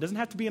soft, it doesn't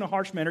have to be in a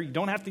harsh manner. You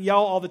don't have to yell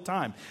all the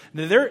time.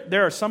 Now,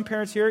 there are some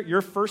parents here,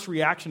 your first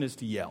reaction is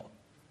to yell.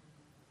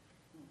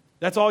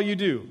 That's all you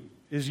do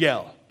is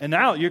yell. And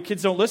now your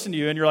kids don't listen to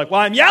you, and you're like,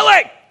 "Well, I'm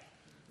yelling."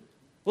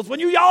 Well, it's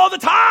when you yell all the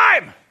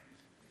time.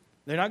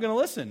 They're not going to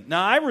listen.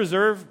 Now, I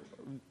reserve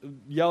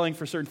yelling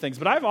for certain things,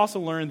 but I've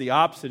also learned the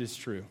opposite is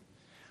true.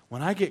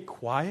 When I get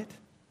quiet,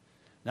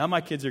 now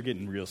my kids are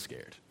getting real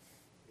scared.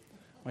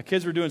 My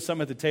kids were doing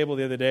something at the table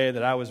the other day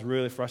that I was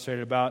really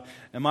frustrated about,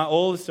 and my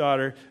oldest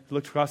daughter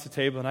looked across the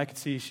table, and I could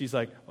see she's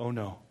like, "Oh,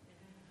 no."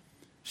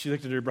 She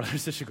looked at her brother and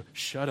said,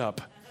 "Shut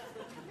up.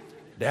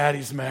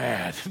 Daddy's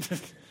mad."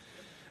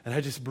 And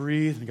I just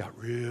breathed and got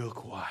real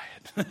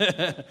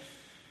quiet.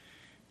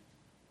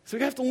 So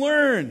we have to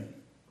learn,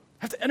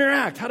 have to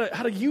interact, how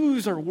to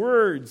use our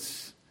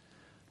words.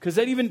 Because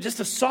that even just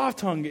a soft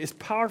tongue is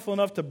powerful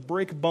enough to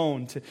break a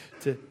bone,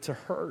 to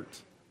hurt.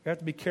 We have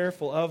to be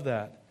careful of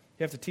that.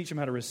 You have to teach them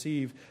how to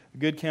receive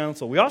good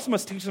counsel. We also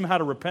must teach them how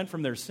to repent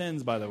from their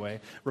sins, by the way.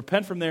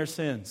 Repent from their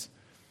sins.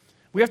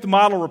 We have to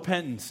model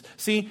repentance.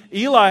 See,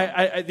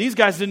 Eli, these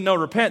guys didn't know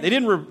repent. They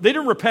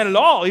didn't repent at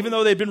all. Even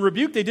though they'd been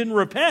rebuked, they didn't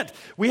repent.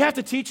 We have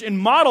to teach and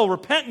model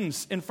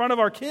repentance in front of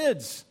our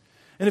kids.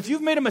 And if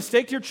you've made a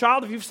mistake to your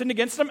child, if you've sinned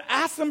against them,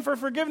 ask them for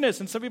forgiveness.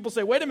 And some people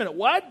say, wait a minute,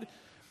 what?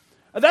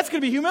 That's going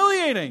to be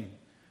humiliating.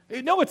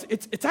 No,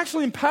 it's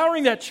actually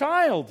empowering that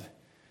child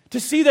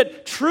to see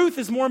that truth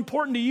is more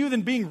important to you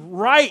than being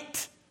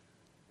right.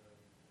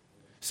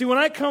 See, when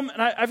I come, and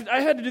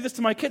I had to do this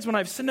to my kids, when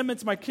I've sent them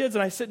into my kids,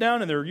 and I sit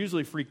down, and they're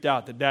usually freaked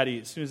out that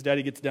as soon as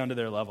Daddy gets down to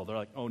their level, they're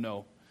like, oh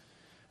no.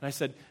 And I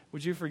said,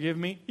 would you forgive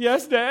me?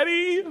 Yes,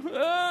 Daddy.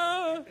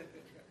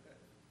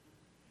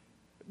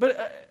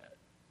 But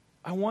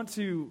I want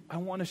to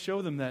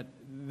show them that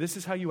this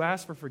is how you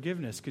ask for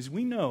forgiveness, because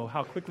we know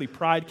how quickly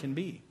pride can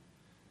be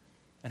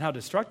and how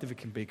destructive it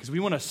can be, because we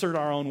want to assert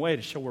our own way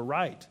to show we're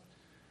right.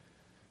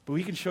 But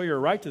we can show you're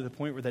right to the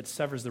point where that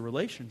severs the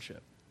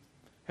relationship.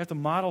 You have to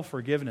model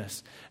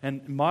forgiveness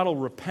and model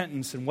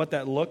repentance and what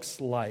that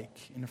looks like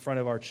in front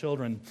of our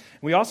children.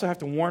 We also have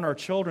to warn our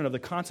children of the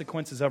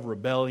consequences of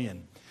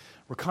rebellion.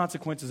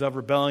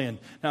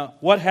 Now,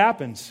 what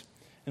happens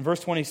in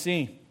verse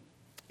 27,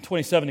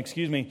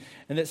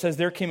 and it says,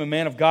 there came a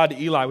man of God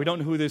to Eli. We don't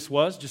know who this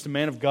was, just a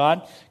man of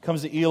God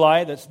comes to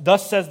Eli.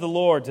 Thus says the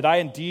Lord, did I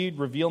indeed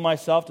reveal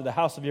myself to the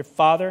house of your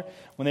father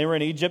when they were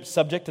in Egypt,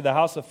 subject to the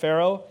house of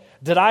Pharaoh?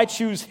 Did I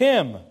choose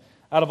him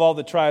out of all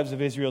the tribes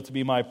of Israel to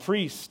be my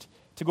priest,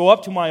 to go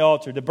up to my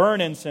altar, to burn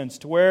incense,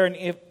 to wear an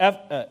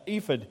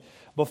ephod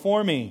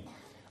before me?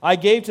 I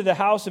gave to the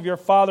house of your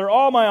father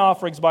all my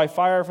offerings by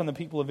fire from the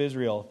people of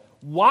Israel.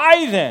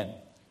 Why then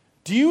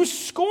do you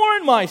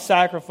scorn my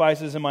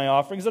sacrifices and my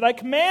offerings that I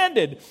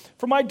commanded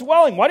for my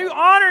dwelling? Why do you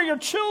honor your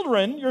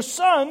children, your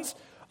sons,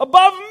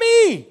 above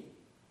me?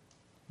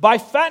 By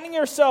fattening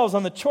yourselves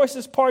on the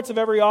choicest parts of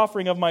every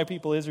offering of my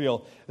people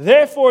Israel.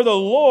 Therefore the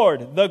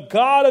Lord, the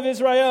God of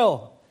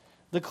Israel,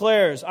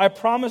 declares, I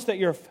promise that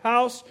your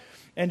house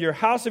and your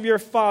house of your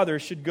father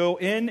should go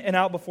in and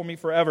out before me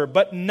forever.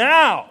 But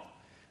now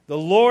the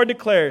Lord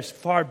declares,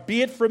 far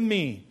be it from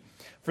me.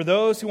 For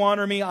those who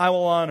honor me, I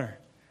will honor.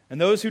 And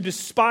those who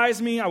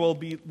despise me, I will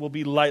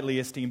be lightly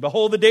esteemed.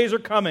 Behold, the days are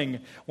coming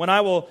when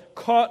I will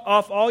cut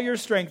off all your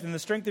strength and the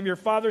strength of your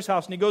father's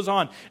house. And he goes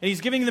on, and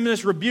he's giving them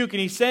this rebuke, and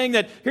he's saying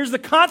that here's the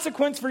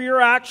consequence for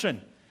your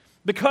action.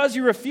 Because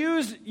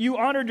you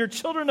honored your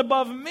children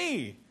above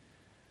me,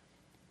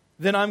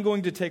 then I'm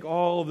going to take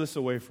all of this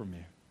away from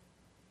you.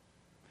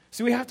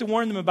 See, we have to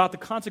warn them about the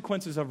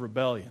consequences of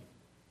rebellion.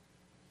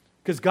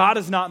 Because God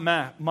is not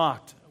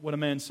mocked. What a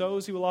man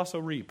sows, he will also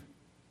reap.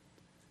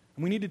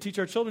 And we need to teach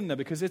our children that,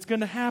 because it's going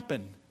to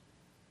happen.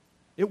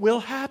 It will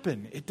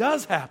happen. It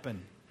does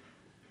happen.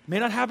 It may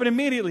not happen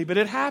immediately, but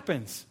it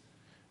happens.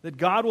 That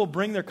God will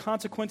bring their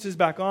consequences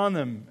back on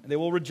them. They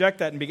will reject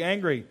that and be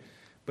angry.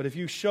 But if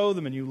you show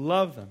them and you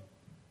love them,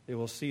 they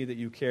will see that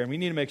you care. And we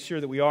need to make sure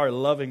that we are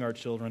loving our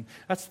children.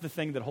 That's the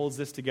thing that holds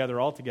this together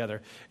all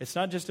together. It's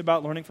not just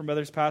about learning from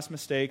others' past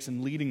mistakes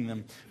and leading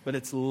them, but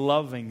it's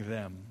loving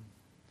them.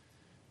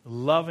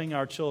 Loving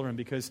our children,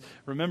 because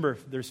remember,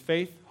 there's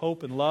faith,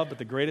 hope, and love, but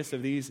the greatest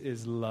of these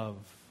is love.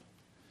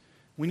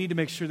 We need to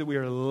make sure that we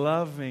are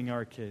loving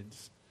our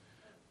kids,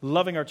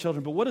 loving our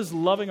children. But what does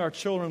loving our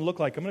children look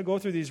like? I'm going to go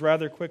through these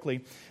rather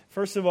quickly.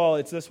 First of all,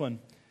 it's this one.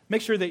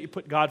 Make sure that you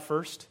put God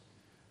first.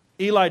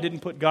 Eli didn't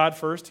put God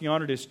first. He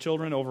honored his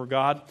children over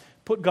God.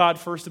 Put God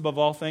first above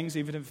all things,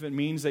 even if it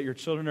means that your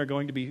children are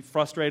going to be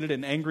frustrated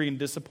and angry and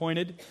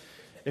disappointed.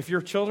 If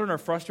your children are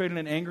frustrated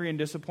and angry and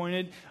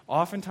disappointed,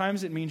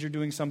 oftentimes it means you're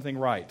doing something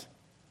right.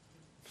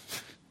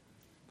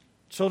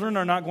 Children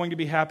are not going to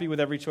be happy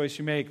with every choice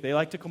you make. They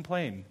like to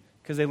complain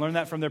because they learn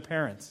that from their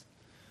parents.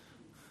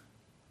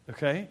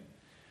 Okay?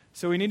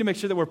 So we need to make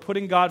sure that we're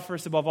putting God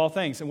first above all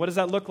things. And what does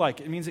that look like?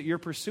 It means that you're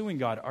pursuing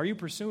God. Are you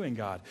pursuing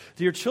God?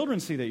 Do your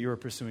children see that you are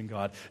pursuing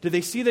God? Do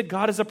they see that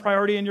God is a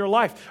priority in your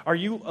life? Are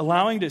you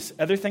allowing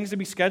other things to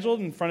be scheduled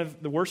in front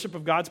of the worship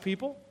of God's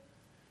people?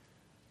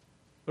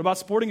 What about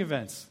sporting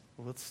events?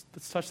 Well, let's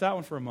touch that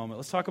one for a moment.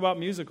 Let's talk about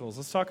musicals.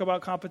 Let's talk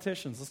about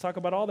competitions. Let's talk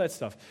about all that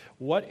stuff.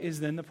 What is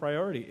then the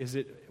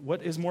priority?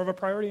 What is more of a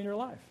priority in your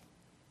life?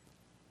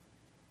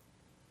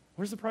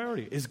 Where's the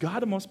priority? Is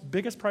God the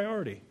biggest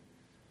priority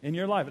in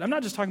your life? And I'm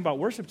not just talking about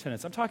worship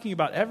tenets. I'm talking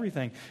about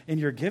everything in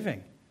your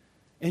giving,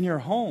 in your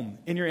home,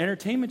 in your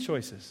entertainment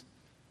choices.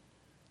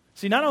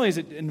 See, not only does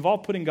it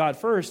involve putting God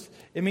first,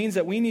 it means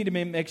that we need to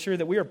make sure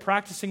that we are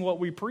practicing what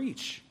we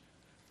preach.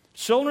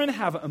 Children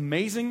have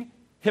amazing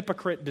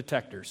hypocrite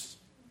detectors.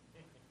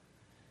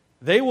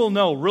 They will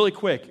know really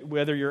quick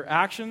whether your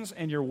actions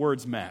and your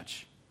words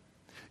match.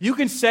 You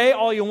can say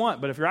all you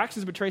want, but if your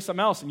actions betray something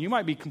else, and you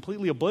might be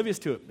completely oblivious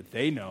to it, but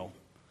they know.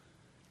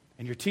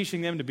 And you're teaching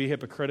them to be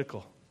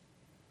hypocritical.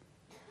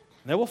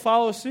 They will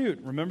follow suit.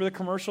 Remember the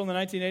commercial in the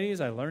 1980s?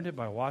 I learned it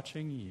by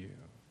watching you.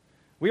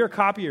 We are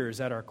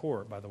copiers at our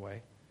core, by the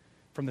way.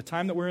 From the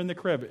time that we're in the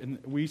crib, and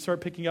we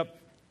start picking up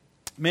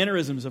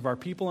mannerisms of our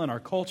people and our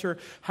culture,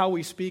 how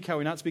we speak, how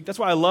we not speak. That's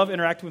why I love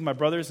interacting with my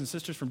brothers and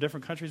sisters from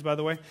different countries, by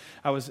the way.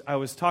 I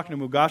was talking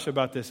to Mugasha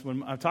about this.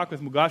 When I talk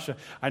with Mugasha,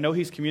 I know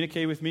he's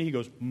communicating with me. He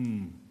goes,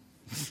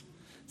 It's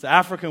the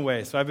African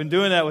way. So I've been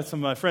doing that with some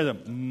of my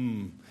friends.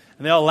 And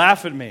they all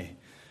laugh at me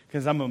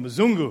because I'm a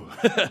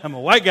Mzungu. I'm a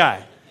white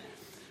guy.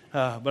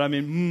 But I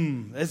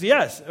mean, is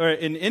yes. Or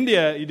in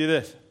India, you do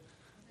this.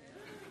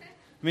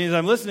 It means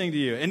I'm listening to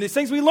you. And these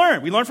things we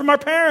learn. We learn from our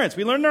parents.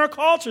 We learn in our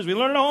cultures. We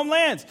learn in our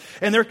homelands.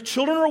 And their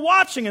children are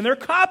watching and they're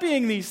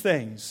copying these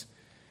things.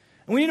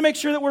 And we need to make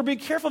sure that we're being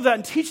careful of that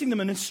and teaching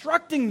them and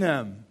instructing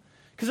them.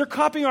 Because they're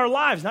copying our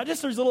lives. Not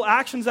just those little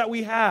actions that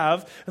we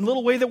have and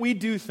little way that we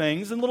do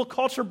things and little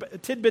culture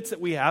tidbits that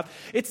we have.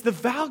 It's the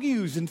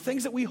values and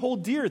things that we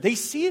hold dear. They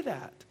see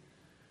that.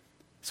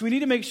 So we need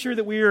to make sure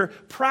that we are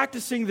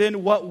practicing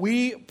then what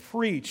we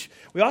preach.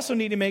 We also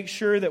need to make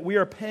sure that we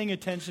are paying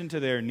attention to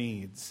their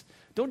needs.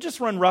 Don't just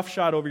run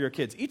roughshod over your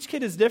kids. Each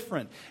kid is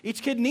different.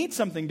 Each kid needs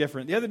something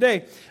different. The other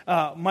day,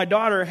 my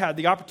daughter had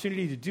the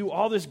opportunity to do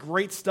all this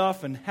great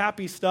stuff and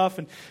happy stuff,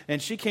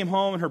 and she came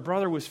home, and her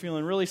brother was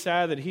feeling really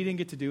sad that he didn't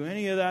get to do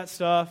any of that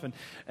stuff,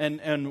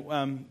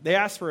 and they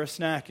asked for a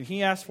snack, and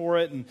he asked for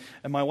it, and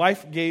my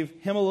wife gave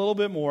him a little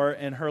bit more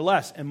and her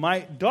less, and my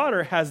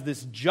daughter has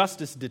this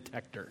justice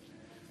detector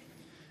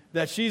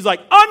that she's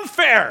like,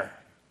 unfair.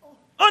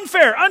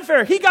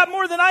 Unfair. He got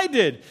more than I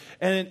did.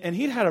 And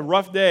he'd had a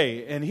rough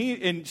day.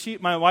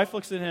 My wife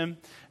looks at him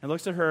and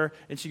looks at her,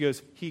 and she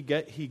goes, he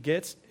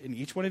gets, and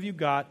each one of you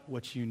got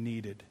what you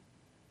needed.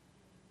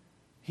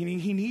 He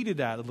needed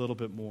that a little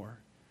bit more.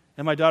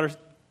 And my daughter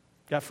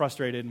got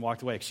frustrated and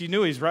walked away. She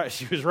knew he's right.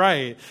 She was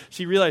right.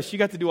 She realized she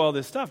got to do all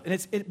this stuff.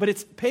 But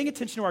it's paying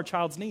attention to our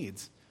child's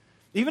needs.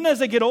 Even as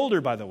they get older,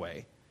 by the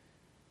way.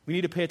 We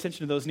need to pay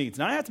attention to those needs.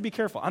 Now, I have to be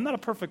careful. I'm not a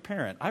perfect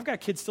parent. I've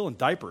got kids still in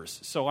diapers,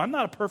 so I'm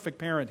not a perfect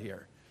parent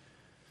here.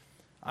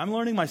 I'm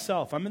learning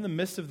myself. I'm in the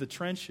midst of the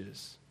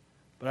trenches,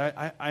 but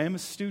I am a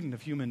student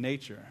of human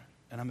nature,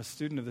 and I'm a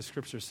student of the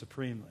Scriptures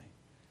supremely.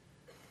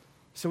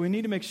 So we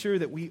need to make sure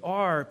that we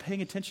are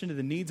paying attention to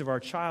the needs of our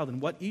child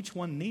and what each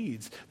one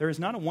needs. There is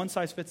not a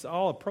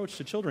one-size-fits-all approach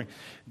to children.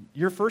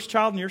 Your first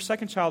child and your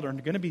second child are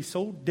going to be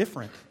so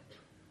different.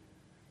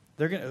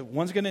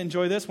 One's going to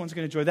enjoy this, one's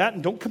going to enjoy that,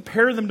 and don't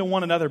compare them to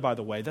one another, by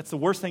the way. That's the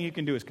worst thing you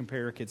can do is compare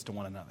your kids to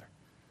one another.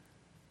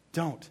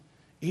 Don't.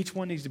 Each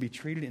one needs to be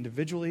treated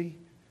individually.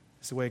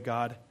 It's the way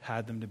God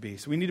had them to be.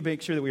 So we need to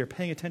make sure that we are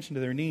paying attention to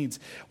their needs.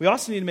 We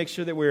also need to make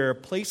sure that we're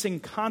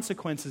placing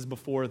consequences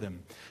before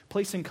them.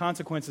 Placing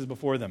consequences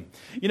before them.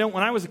 You know,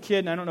 when I was a kid,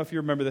 and I don't know if you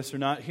remember this or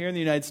not, here in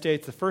the United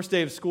States, the first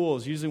day of school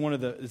is usually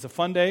it's a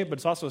fun day, but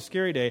it's also a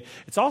scary day.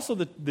 It's also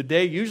the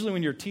day usually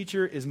when your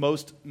teacher is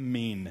most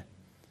mean.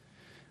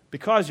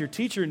 Because your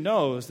teacher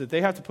knows that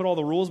they have to put all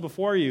the rules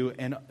before you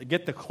and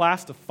get the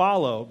class to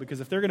follow,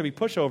 because if they're going to be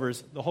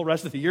pushovers, the whole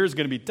rest of the year is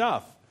going to be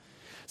tough.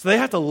 So they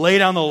have to lay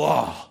down the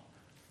law.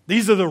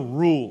 These are the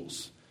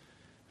rules.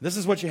 This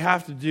is what you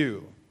have to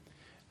do.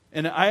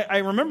 And I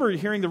remember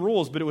hearing the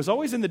rules, but it was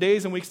always in the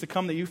days and weeks to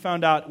come that you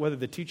found out whether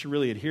the teacher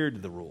really adhered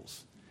to the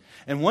rules.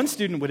 And one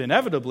student would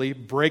inevitably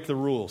break the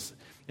rules.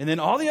 And then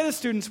all the other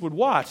students would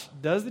watch,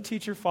 does the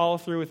teacher follow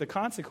through with the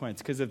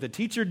consequence? Because if the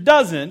teacher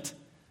doesn't,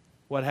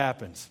 what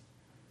happens?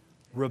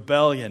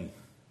 Rebellion.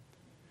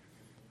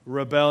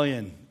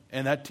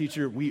 And that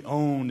teacher, we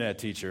own that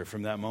teacher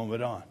from that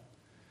moment on.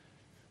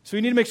 So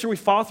we need to make sure we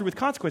follow through with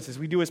consequences.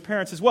 We do as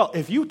parents as well.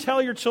 If you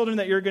tell your children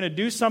that you're going to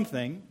do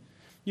something,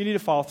 you need to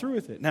follow through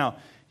with it. Now,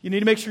 you need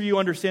to make sure you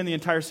understand the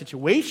entire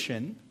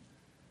situation.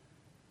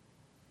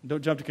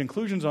 Don't jump to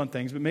conclusions on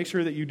things, but make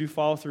sure that you do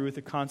follow through with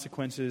the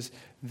consequences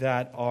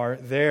that are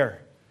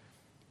there.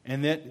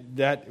 And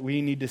that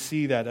we need to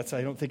see that.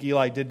 I don't think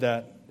Eli did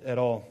that at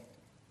all.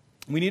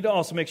 We need to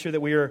also make sure that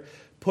we are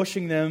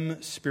pushing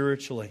them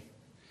spiritually.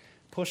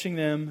 Pushing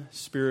them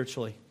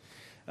spiritually.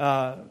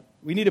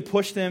 We need to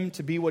push them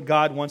to be what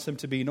God wants them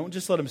to be. Don't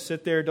just let them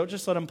sit there. Don't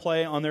just let them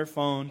play on their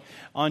phone,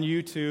 on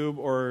YouTube,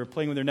 or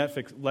playing with their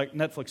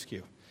Netflix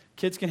queue.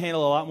 Kids can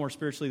handle a lot more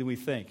spiritually than we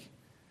think.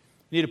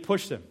 You need to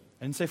push them.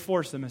 I didn't say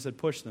force them. I said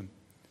push them.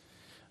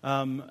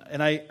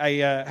 And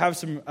I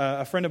have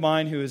a friend of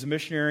mine who is a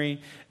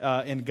missionary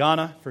in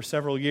Ghana for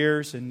several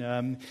years,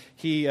 and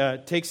he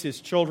takes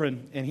his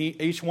children, and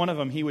each one of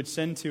them he would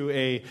send to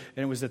and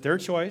it was at their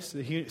choice,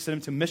 he sent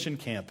them to mission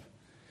camp,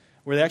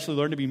 where they actually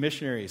learned to be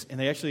missionaries, and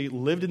they actually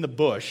lived in the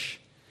bush,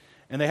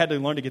 and they had to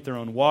learn to get their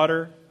own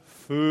water,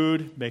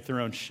 food, make their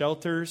own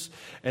shelters,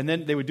 and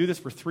then they would do this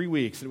for 3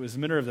 weeks. It was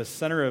in the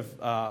center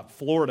of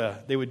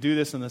Florida. They would do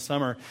this in the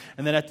summer,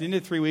 and then at the end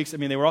of 3 weeks,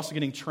 they were also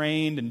getting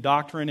trained in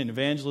doctrine and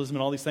evangelism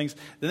and all these things.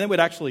 Then they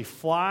would actually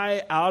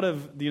fly out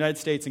of the United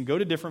States and go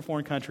to different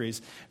foreign countries.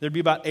 There'd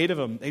be about 8 of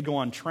them. They'd go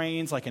on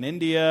trains like in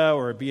India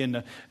or be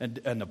in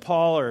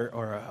Nepal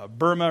or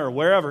Burma or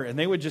wherever, and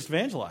they would just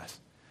evangelize.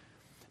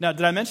 Now,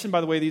 did I mention,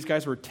 by the way, these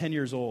guys were 10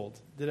 years old?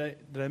 Did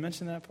I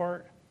mention that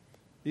part?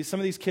 Some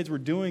of these kids were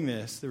doing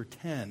this. They were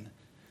 10.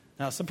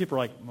 Now, some people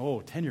are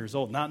like, 10 years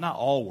old. Not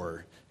all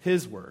were.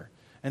 His were.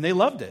 And they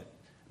loved it.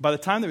 By the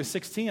time they were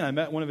 16, I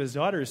met one of his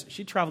daughters.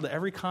 She traveled to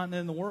every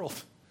continent in the world.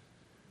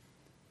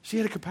 She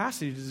had a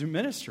capacity to do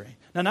ministry.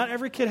 Now, not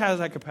every kid has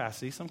that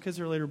capacity. Some kids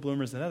are later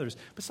bloomers than others,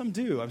 but some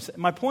do.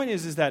 My point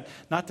is that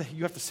not that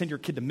you have to send your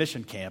kid to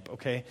mission camp,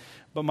 okay?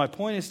 But my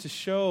point is to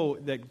show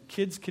that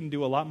kids can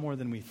do a lot more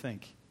than we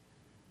think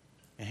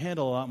and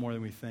handle a lot more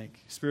than we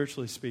think,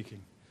 spiritually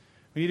speaking.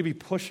 We need to be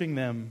pushing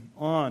them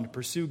on to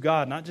pursue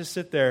God, not just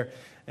sit there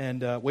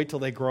and wait till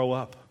they grow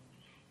up.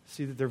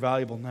 See that they're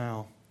valuable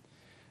now.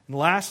 And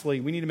lastly,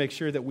 we need to make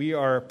sure that we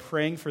are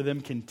praying for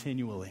them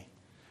continually.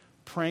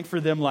 Praying for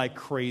them like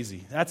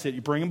crazy. That's it.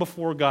 You bring them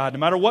before God. No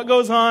matter what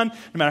goes on,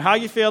 no matter how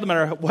you failed, no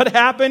matter what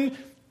happened,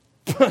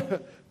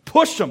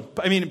 push them.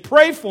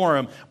 Pray for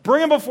them.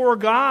 Bring them before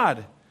God.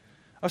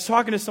 I was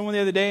talking to someone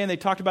the other day, and they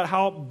talked about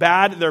how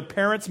bad their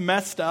parents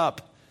messed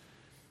up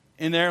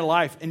in their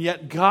life. And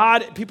yet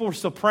people were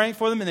still praying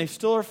for them, and they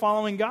still are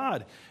following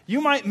God. You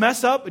might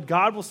mess up, but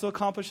God will still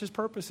accomplish His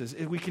purposes.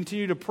 If we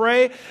continue to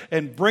pray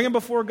and bring them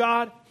before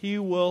God, He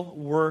will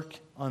work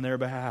on their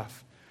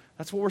behalf.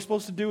 That's what we're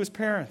supposed to do as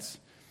parents,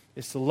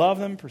 is to love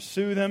them,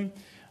 pursue them,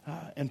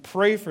 and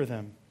pray for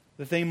them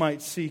that they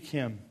might seek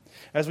Him.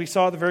 As we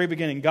saw at the very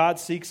beginning, God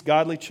seeks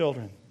godly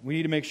children. We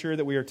need to make sure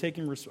that we are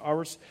taking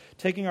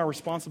our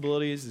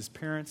responsibilities as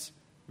parents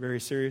very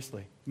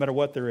seriously, no matter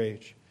what their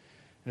age.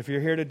 And if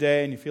you're here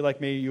today and you feel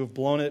like maybe you have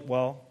blown it,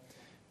 well,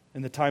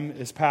 and the time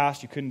is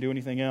past, you couldn't do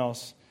anything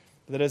else,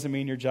 but that doesn't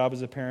mean your job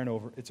as a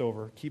parent it's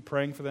over. Keep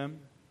praying for them.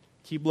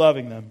 Keep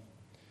loving them.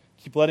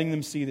 Keep letting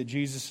them see that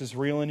Jesus is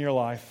real in your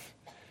life.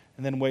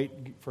 And then wait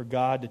for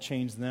God to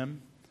change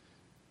them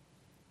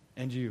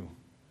and you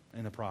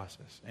in the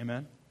process.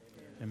 Amen?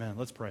 Amen.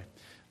 Let's pray.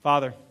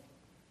 Father,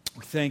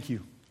 we thank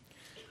you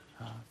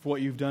for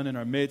what you've done in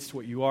our midst,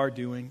 what you are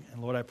doing.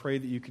 And Lord, I pray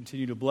that you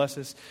continue to bless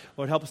us.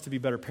 Lord, help us to be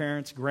better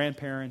parents,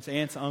 grandparents,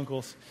 aunts,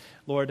 uncles.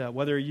 Lord,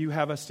 whether you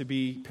have us to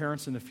be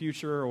parents in the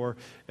future or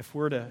if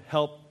we're to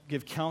help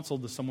give counsel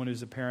to someone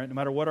who's a parent, no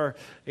matter what our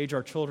age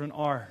our children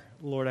are,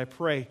 Lord, I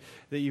pray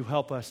that you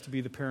help us to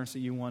be the parents that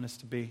you want us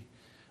to be.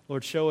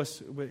 Lord,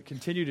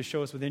 continue to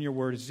show us within your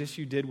word, as just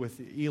you did with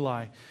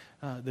Eli,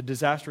 the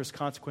disastrous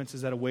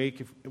consequences that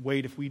await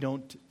if we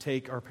don't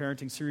take our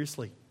parenting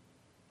seriously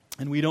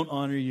and we don't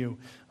honor you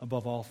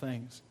above all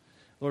things.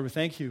 Lord, we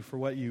thank you for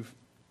what you've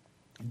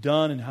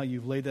done and how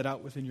you've laid that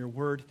out within your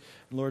word.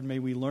 And Lord, may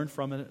we learn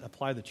from it,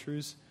 apply the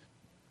truths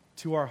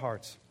to our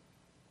hearts,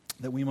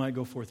 that we might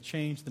go forth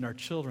changed, and our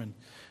children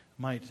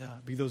might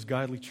be those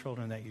godly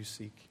children that you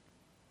seek.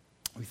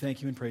 We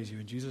thank you and praise you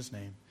in Jesus'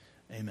 name.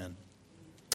 Amen.